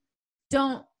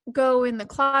 don't go in the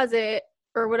closet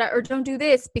or whatever, or don't do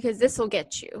this because this will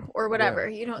get you or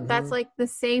whatever. That's like the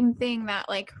same thing that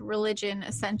like religion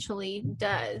essentially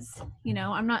does.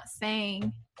 I'm not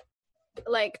saying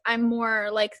like I'm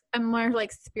more like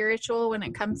spiritual when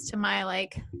it comes to my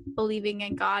like believing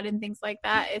in God and things like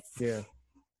that.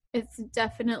 It's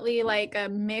definitely like a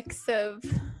mix of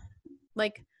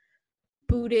like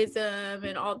Buddhism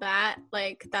and all that.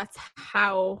 Like that's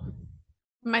how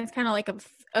mine's kind of like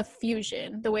a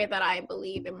fusion, the way that I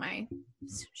believe in my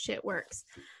shit works.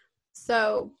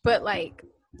 So, but like,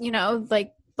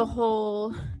 like the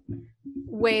whole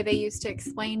way they used to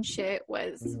explain shit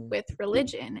was with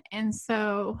religion. And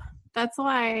so that's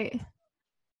why,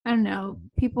 I don't know,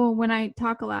 people, when I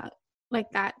talk a lot like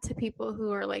that to people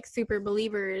who are like super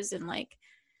believers and like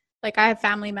I have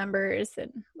family members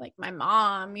and like my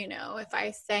mom, if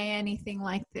I say anything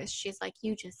like this, she's like,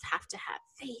 you just have to have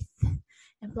faith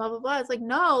and blah, blah, blah. It's like,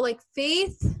 no, like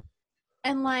faith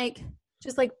and like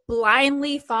just like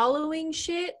blindly following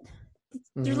shit.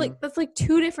 There's like, that's like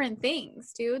two different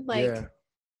things, dude. Like,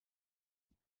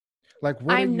 like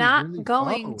what I'm not really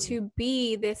going following? to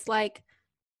be this like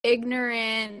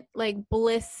ignorant, like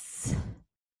bliss,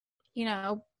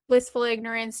 blissful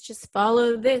ignorance, just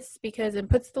follow this because it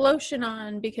puts the lotion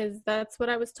on because that's what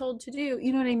I was told to do.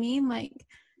 You know what I mean? Like,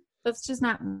 that's just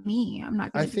not me. I'm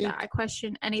not going to do that. I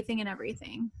question anything and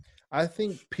everything. I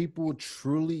think people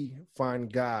truly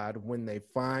find God when they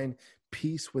find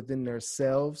peace within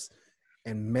themselves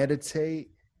and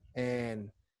meditate, and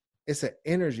it's an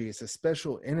energy. It's a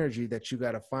special energy that you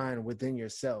got to find within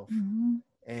yourself.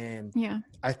 And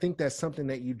I think that's something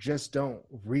that you just don't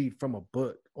read from a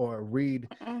book or read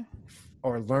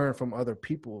or learn from other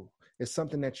people. It's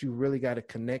something that you really got to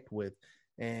connect with.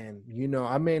 And,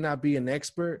 I may not be an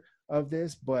expert of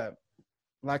this, but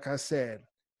like I said,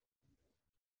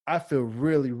 I feel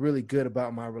really, really good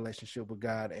about my relationship with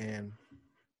God. And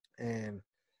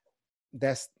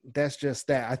that's just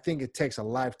that. I think it takes a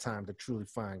lifetime to truly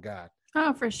find God.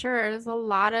 Oh, for sure. There's a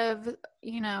lot of,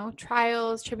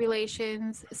 trials,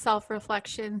 tribulations,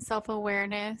 self-reflection,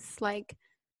 self-awareness, like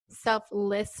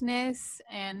selflessness.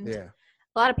 And a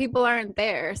lot of people aren't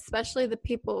there, especially the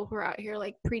people who are out here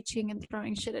like preaching and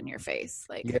throwing shit in your face.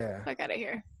 Like, fuck out of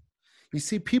here. You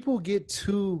see, people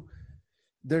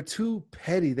they're too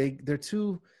petty. They're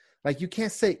too Like, you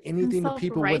can't say anything to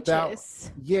people without,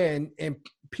 and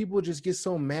people just get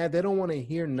so mad. They don't want to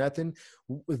hear nothing.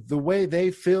 The way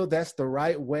they feel, that's the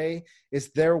right way.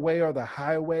 It's their way or the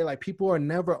highway. Like, people are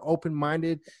never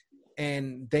open-minded,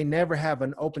 and they never have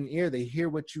an open ear. They hear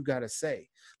what you got to say.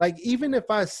 Like, even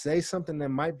if I say something that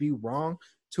might be wrong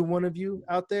to one of you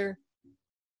out there,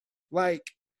 like,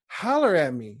 holler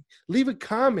at me. Leave a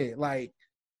comment. Like,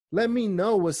 let me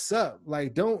know what's up.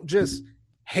 Like, don't just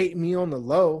hate me on the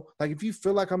low. Like, if you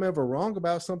feel like I'm ever wrong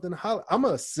about something, holler. I'm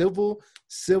a civil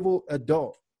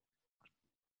adult.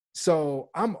 So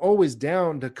I'm always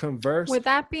down to converse. With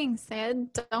that being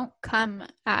said, don't come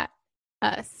at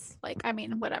us. Like, I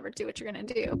mean, whatever, do what you're going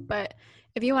to do. But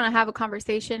if you want to have a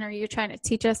conversation, or you're trying to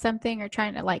teach us something, or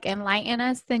trying to like enlighten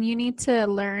us, then you need to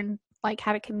learn like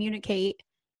how to communicate,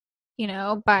 you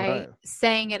know, by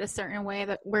saying it a certain way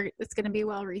that it's going to be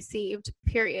well received,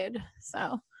 period.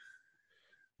 So.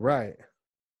 Right.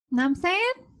 Know what I'm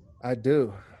saying? I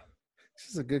do. This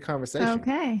is a good conversation.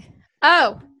 Okay.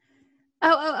 Oh.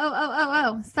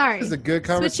 Sorry. This is a good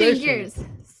conversation.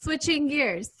 Switching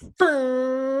gears.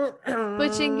 All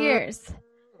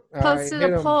Posted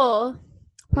a poll.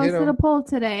 Posted a poll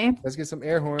today. Let's get some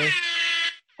air horns.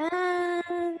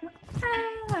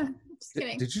 Just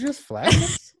kidding. Did you just flash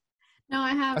us? No,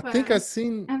 I have. I think I've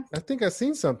seen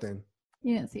something.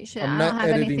 You didn't see shit. I'm not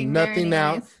editing nothing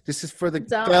out. This is for the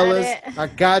fellas. I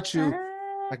got you.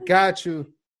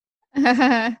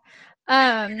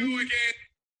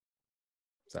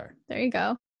 Sorry. There you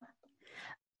go.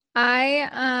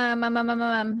 I'm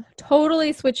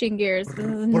totally switching gears. This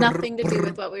has nothing to do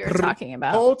with what we were talking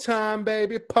about. Poll time,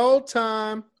 baby. Poll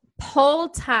time.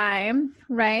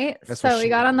 Right? So we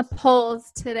got on the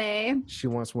polls today. She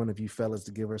wants one of you fellas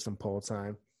to give her some poll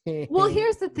time. Well,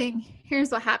 here's the thing. Here's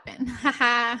what happened.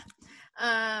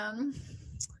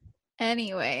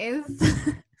 Anyways.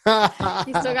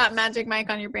 You still got Magic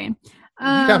Mike on your brain. You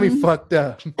got me fucked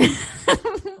up.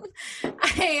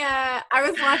 I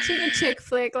was watching a chick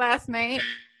flick last night.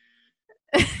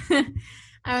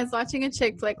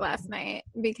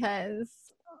 Because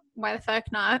why the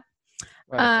fuck not?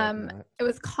 It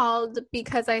was called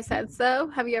Because I Said So.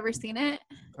 Have you ever seen it?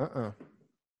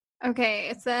 Okay,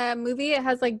 it's a movie. It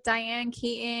has like Diane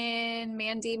Keaton,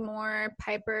 Mandy Moore,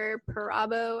 Piper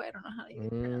Perabo. I don't know how you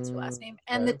pronounce her last name.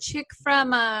 And the chick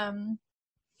from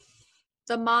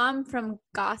the mom from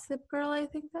Gossip Girl, I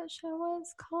think that show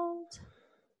was called.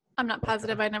 I'm not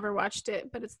positive. I never watched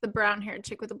it, but it's the brown-haired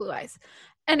chick with the blue eyes.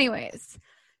 Anyways,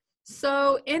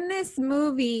 so in this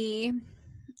movie,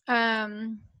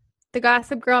 the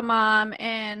Gossip Girl mom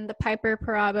and the Piper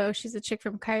Perabo, she's a chick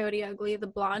from Coyote Ugly, the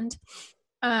blonde.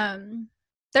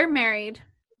 They're married,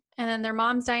 and then their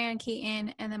mom's Diane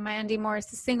Keaton, and then Mandy Moore is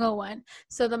the single one.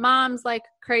 So the mom's like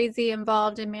crazy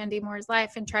involved in Mandy Moore's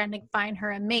life and trying to find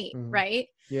her a mate, right?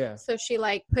 Yeah. So she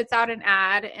like puts out an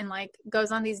ad and like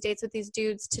goes on these dates with these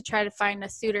dudes to try to find a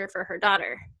suitor for her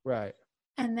daughter. Right.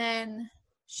 And then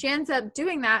she ends up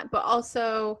doing that, but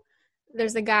also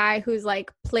there's a guy who's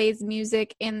like plays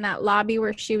music in that lobby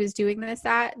where she was doing this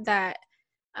at, that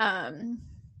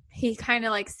he kind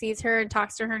of like sees her and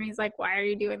talks to her, and he's like, why are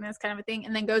you doing this, kind of a thing,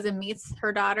 and then goes and meets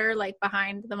her daughter like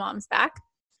behind the mom's back.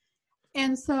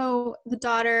 And so the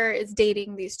daughter is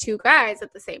dating these two guys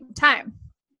at the same time.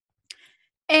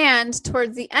 And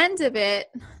towards the end of it,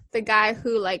 the guy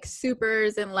who like super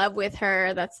is in love with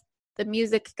her, that's the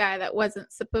music guy that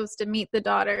wasn't supposed to meet the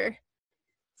daughter,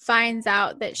 finds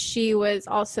out that she was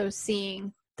also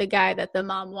seeing the guy that the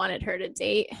mom wanted her to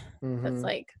date. That's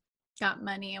like got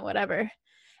money and whatever.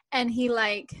 And he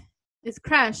like is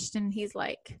crushed, and he's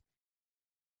like,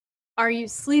 are you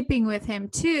sleeping with him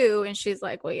too? And she's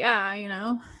like, well, yeah, you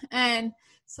know. And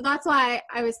so that's why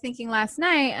I was thinking last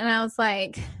night, and I was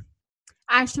like,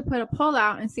 I should put a poll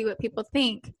out and see what people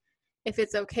think, if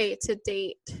it's okay to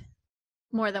date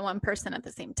more than one person at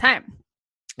the same time.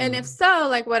 And if so,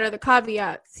 like, what are the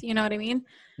caveats? You know what I mean?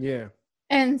 Yeah.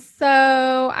 And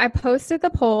so I posted the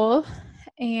poll,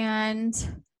 and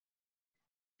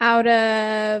out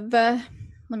of, let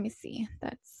me see,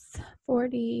 that's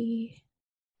 40.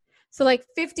 So like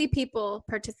 50 people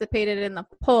participated in the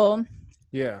poll.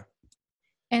 Yeah.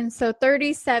 And so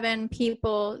 37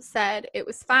 people said it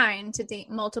was fine to date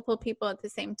multiple people at the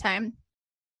same time.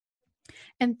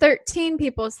 And 13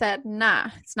 people said, nah,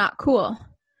 it's not cool.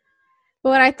 But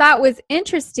what I thought was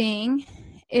interesting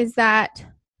is that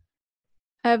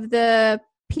of the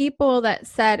people that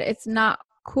said it's not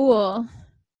cool,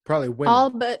 probably women,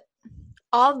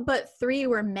 all but 3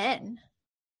 were men.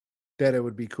 That it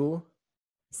would be cool?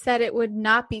 Said it would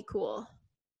not be cool.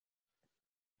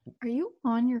 Are you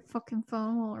on your fucking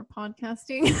phone while we're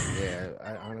podcasting? Yeah,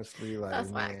 I honestly That's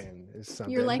whack. it's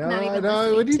something. You're like no, not even no,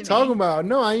 listening what are you to talking me. about?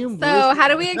 No, I am. So listening. how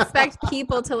do we expect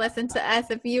people to listen to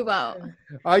us if you won't?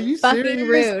 Are you fucking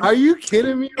serious? rude? Are you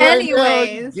kidding me right now?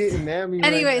 Anyways, Getting at me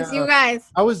right now. you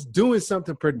guys. I was doing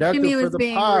something productive Jimmy for was the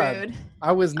being pod. rude.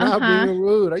 I was not being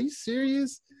rude. Are you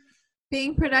serious?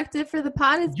 Being productive for the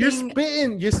pod is You're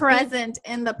present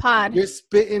in the pod. You're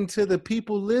spitting to the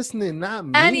people listening, not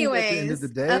me. Anyways, at the end of the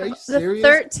day, are you the serious?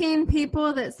 13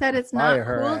 people that said it's not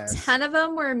cool, ass. 10 of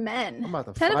them were men. I'm about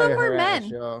to 10 of them were men.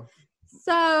 Y'all.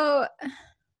 So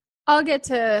I'll get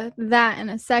to that in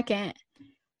a second.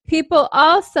 People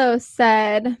also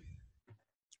said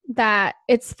that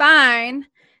it's fine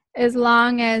as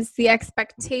long as the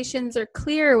expectations are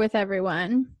clear with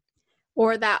everyone,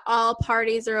 or that all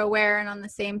parties are aware and on the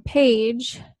same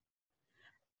page.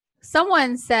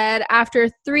 Someone said after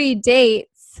 3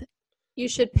 dates, you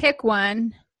should pick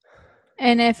one,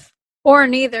 or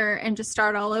neither, and just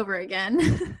start all over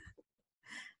again.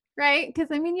 Right? Because,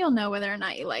 I mean, you'll know whether or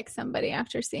not you like somebody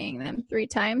after seeing them 3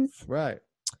 times. Right.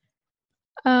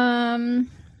 One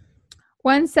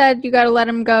said you got to let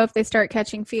them go if they start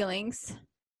catching feelings.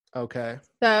 Okay.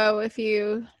 So if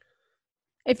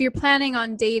you're planning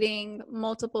on dating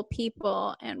multiple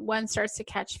people and one starts to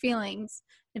catch feelings,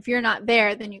 if you're not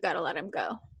there, then you got to let him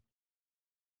go.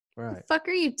 Right. What the fuck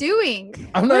are you doing?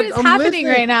 I'm happening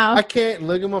right now? I can't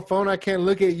look at my phone. I can't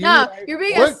look at you. No, you're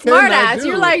being a smart ass.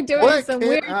 You're like doing some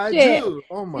weird shit.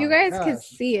 Oh my you guys gosh. could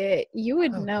see it. You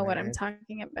would know what I'm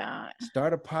talking about.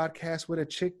 Start a podcast with a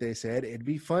chick, they said. It'd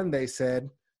be fun, they said.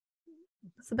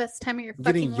 It's the best time of your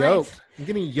fucking life. I'm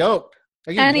getting yoked.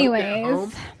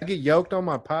 Anyways. I get yoked on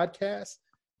my podcast.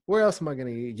 Where else am I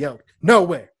going to get yoked?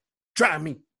 Nowhere. Try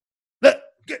me.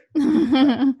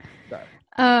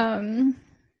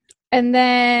 And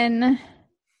then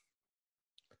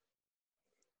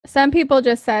some people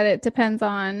just said it depends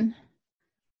on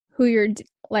who you're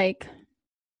like,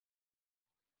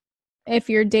 if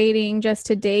you're dating just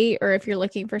to date or if you're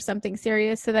looking for something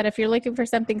serious. So that if you're looking for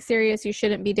something serious, you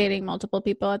shouldn't be dating multiple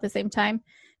people at the same time.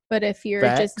 But if you're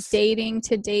just dating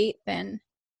to date, then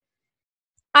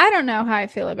I don't know how I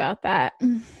feel about that.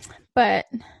 But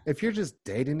if you're just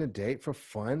dating to date for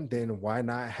fun, then why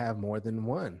not have more than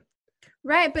one?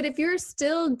 Right, but if you're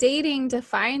still dating to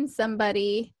find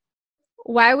somebody,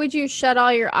 why would you shut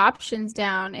all your options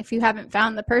down if you haven't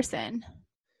found the person?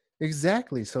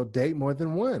 Exactly. So date more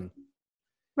than one.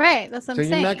 Right, that's what I'm saying.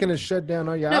 So you're not going to shut down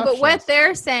all your options. No, but what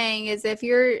they're saying is if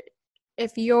you're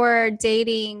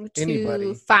dating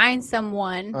to find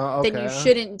someone, then you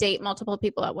shouldn't date multiple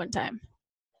people at one time.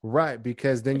 Right,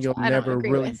 because then you'll never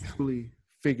really truly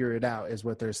figure it out, is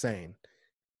what they're saying.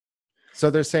 So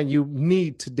they're saying you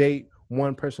need to date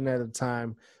one person at a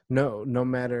time, no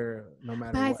matter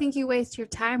what. I think you waste your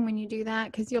time when you do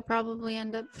that, because you'll probably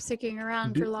end up sticking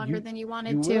around for longer than you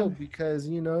wanted to. Because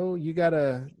you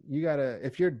gotta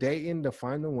if you're dating to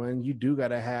find the one, you do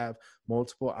gotta have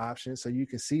multiple options so you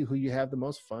can see who you have the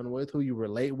most fun with, who you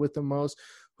relate with the most,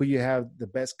 who you have the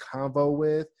best convo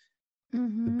with,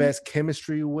 the best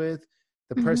chemistry with,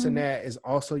 the person that is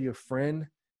also your friend,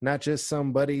 not just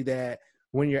somebody that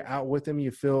when you're out with them,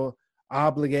 you feel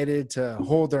obligated to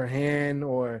hold their hand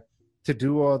or to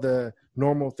do all the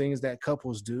normal things that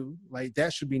couples do. Like,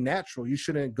 that should be natural. You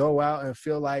shouldn't go out and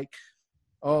feel like,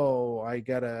 oh, I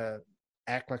gotta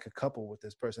act like a couple with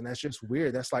this person. That's just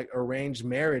weird. That's like arranged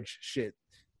marriage shit.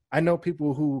 I know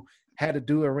people who had to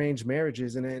do arranged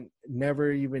marriages and it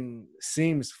never even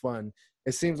seems fun.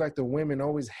 It seems like the women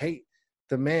always hate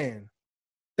the man.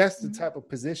 That's the type of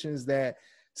positions that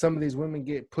some of these women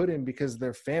get put in because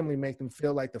their family make them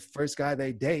feel like the first guy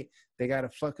they date, they got to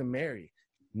fucking marry.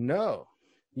 No,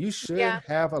 you should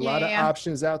have a lot of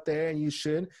options out there, and you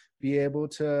should be able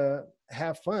to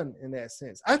have fun in that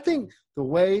sense. I think the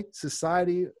way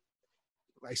society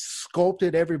like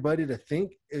sculpted everybody to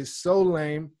think is so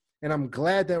lame, and I'm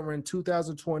glad that we're in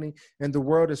 2020 and the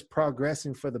world is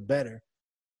progressing for the better.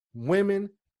 Women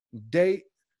date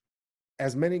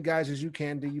as many guys as you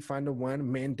can till you find the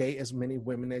one. Men date as many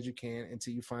women as you can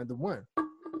until you find the one.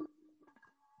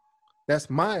 That's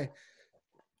my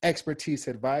expertise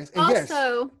advice. And also,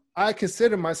 yes, I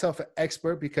consider myself an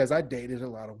expert because I dated a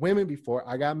lot of women before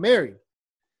I got married.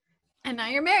 And now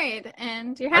you're married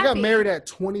and you're happy. I got married at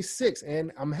 26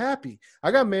 and I'm happy. I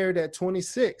got married at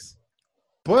 26.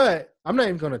 But I'm not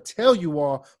even going to tell you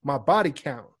all my body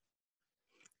count.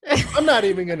 I'm not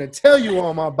even going to tell you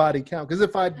all my body count, because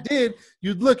if I did,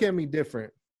 you'd look at me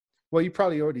different. Well, you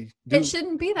probably already do. It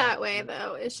shouldn't be that way,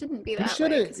 though. It shouldn't be that way. You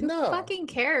shouldn't. Who No. fucking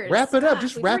cares? Wrap it up.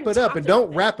 Just wrap it up. And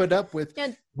don't wrap it up with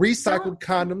recycled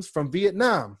condoms from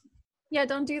Vietnam. Yeah,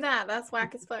 don't do that. That's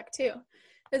whack as fuck, too.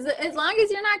 As long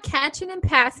as you're not catching and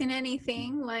passing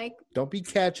anything, like... Don't be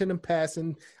catching and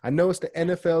passing. I know it's the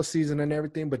NFL season and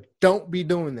everything, but don't be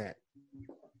doing that.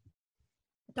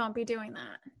 Don't be doing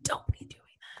that. Don't be doing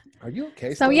that. Are you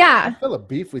okay? So, yeah. I feel a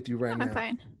beef with you right now. I'm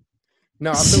fine.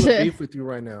 No, I feel a beef with you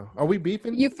right now. Are we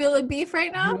beefing? You feel a beef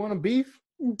right now? You want a beef?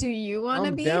 Do you want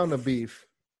a beef? I'm down to beef.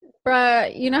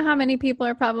 Bruh, you know how many people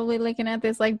are probably looking at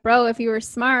this like, bro, if you were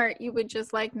smart, you would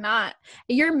just like not.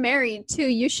 You're married too.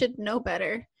 You should know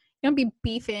better. You don't be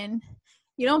beefing.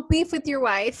 You don't beef with your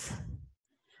wife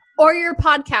or your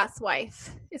podcast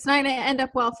wife. It's not going to end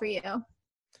up well for you.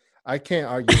 I can't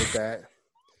argue with that.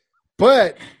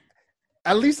 But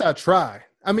at least I try.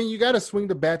 I mean, you got to swing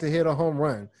the bat to hit a home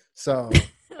run. So.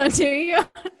 Do you?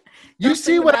 You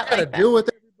see what I got to do with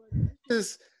everybody?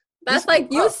 That's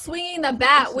like you swinging the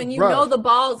bat when you know the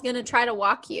ball is going to try to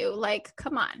walk you. Like,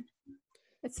 come on.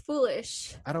 It's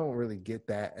foolish. I don't really get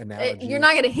that analogy. You're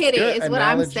not going to hit it is what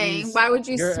I'm saying. Why would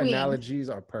you swing? Your analogies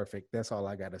are perfect. That's all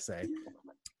I got to say.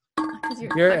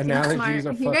 Your analogies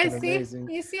smart. are You guys fucking amazing.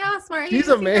 You see how smart He's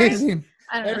amazing.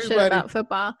 I don't know shit about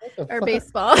football or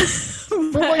baseball.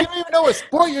 Football, you don't even know what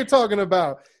sport you're talking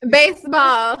about.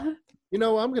 Baseball. You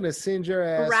know, I'm going to send your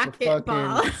ass to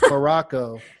fucking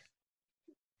Morocco.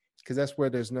 Because that's where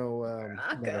there's no...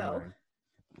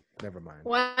 Never mind.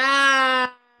 Wow.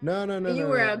 No. You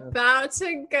were about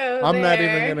to go there. I'm not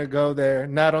even going to go there.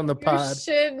 Not on the pod. You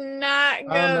should not go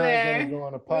there. I'm not going to go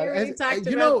on a pod.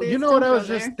 You know what I was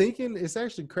just thinking? It's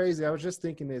actually crazy. I was just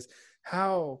thinking this.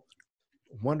 How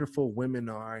wonderful women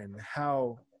are and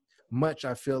how much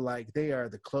I feel like they are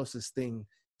the closest thing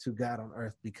to God on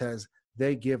earth because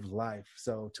they give life.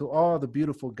 So to all the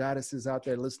beautiful goddesses out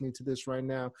there listening to this right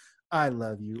now, I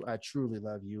love you. I truly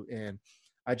love you. And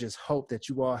I just hope that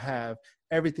you all have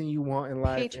everything you want in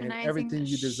life and everything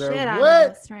you deserve.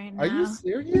 What? Right are you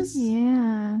serious?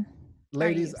 Yeah.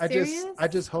 Ladies, I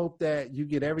just hope that you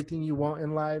get everything you want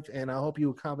in life and I hope you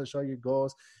accomplish all your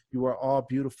goals. You are all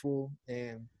beautiful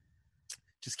and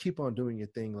just keep on doing your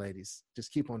thing, ladies.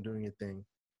 Just keep on doing your thing.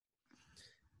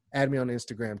 Add me on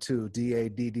Instagram too,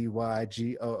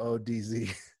 DADDYGOODZ.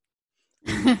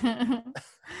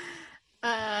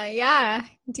 Yeah,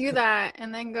 do that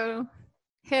and then go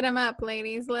hit them up,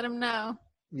 ladies. Let them know.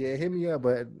 Yeah, hit me up,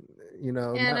 but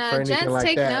not for anything gents,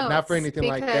 like that. Notes not for anything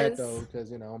like that though,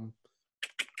 because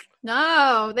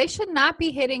No, they should not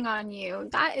be hitting on you.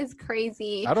 That is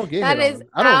crazy. I don't get that hit is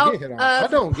on. I don't get hit on. I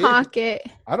don't pocket.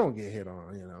 I don't get hit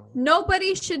on,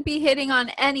 Nobody should be hitting on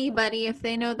anybody if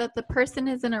they know that the person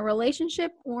is in a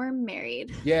relationship or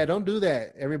married. Yeah, don't do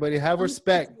that. Everybody have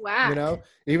respect.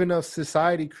 Even though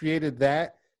society created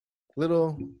that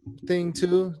little thing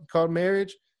too called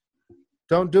marriage,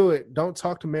 don't do it. Don't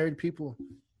talk to married people.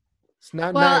 It's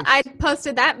not nice. I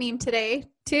posted that meme today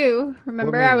too.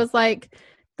 Remember, I was like,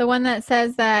 the one that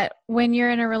says that when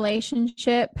you're in a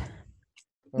relationship,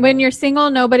 when you're single,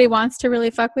 nobody wants to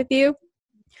really fuck with you.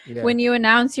 Yeah. When you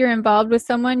announce you're involved with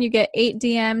someone, you get 8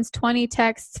 DMs, 20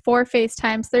 texts, 4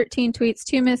 FaceTimes, 13 tweets,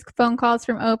 2 missed phone calls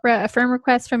from Oprah, a friend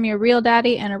request from your real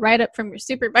daddy, and a write-up from your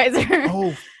supervisor.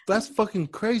 Oh, that's fucking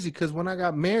crazy because when I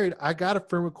got married, I got a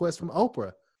friend request from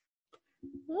Oprah.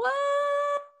 What?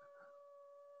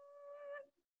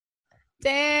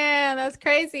 Damn, that's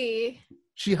crazy.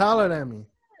 She hollered at me.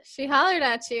 She hollered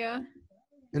at you.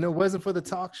 And it wasn't for the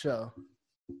talk show.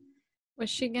 Was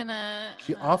she gonna?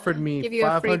 She offered me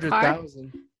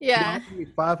 $500,000. Yeah, she offered me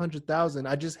 $500,000.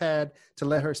 I just had to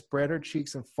let her spread her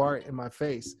cheeks and fart in my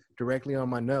face directly on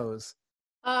my nose.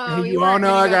 Oh, and you all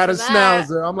know I got a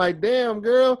schnauzer. I'm like, damn,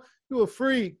 girl, you a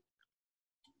freak.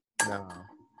 No.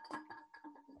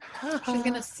 She's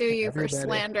gonna sue you for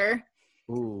slander.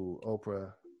 Ooh,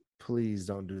 Oprah, please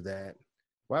don't do that.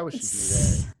 Why would she do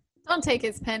that? Don't take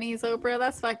his pennies, Oprah.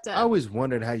 That's fucked up. I always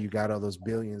wondered how you got all those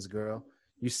billions, girl.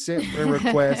 You sent a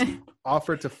request,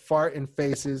 offered to fart in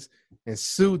faces, and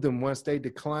sued them once they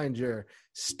declined your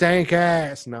stank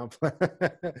ass. No,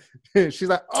 she's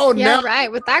like, oh, yeah, now.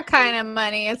 Right. With that kind of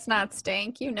money, it's not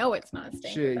stank. You know it's not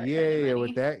stank. Shit, yeah,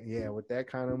 with that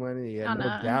kind of money, yeah,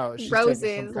 no doubt. She's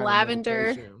roses,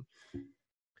 lavender,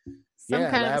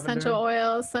 some kind of essential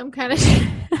oil, some kind of shit.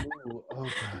 Ooh,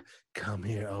 Oprah, come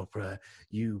here, Oprah.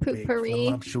 You big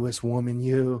voluptuous woman,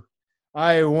 you.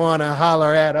 I want to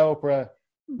holler at Oprah.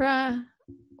 Bruh,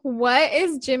 what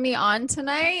is Jimmy on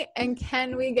tonight? And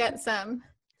can we get some?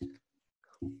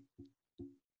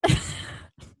 Ew,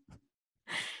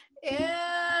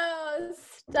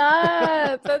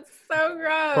 Stop. That's so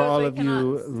gross. For all of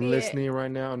you listening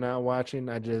right now, not watching,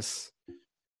 I just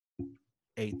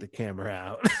ate the camera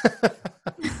out.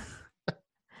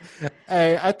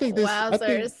 Hey, I think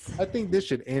this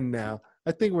should end now.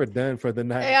 I think we're done for the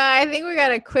night. Yeah, I think we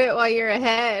gotta quit while you're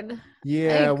ahead.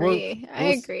 Yeah, I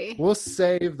agree. We'll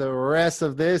save the rest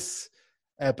of this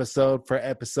episode for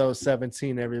episode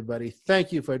 17, everybody.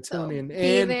 Thank you for tuning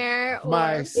in. There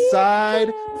my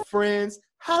side friends.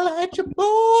 Holla at your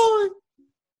boy.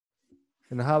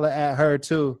 And holla at her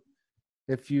too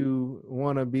if you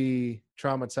want to be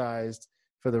traumatized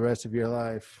for the rest of your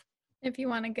life. If you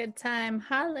want a good time,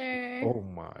 holler. Oh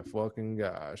my fucking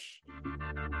gosh.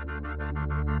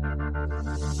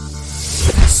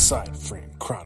 Side Friend Chronicles.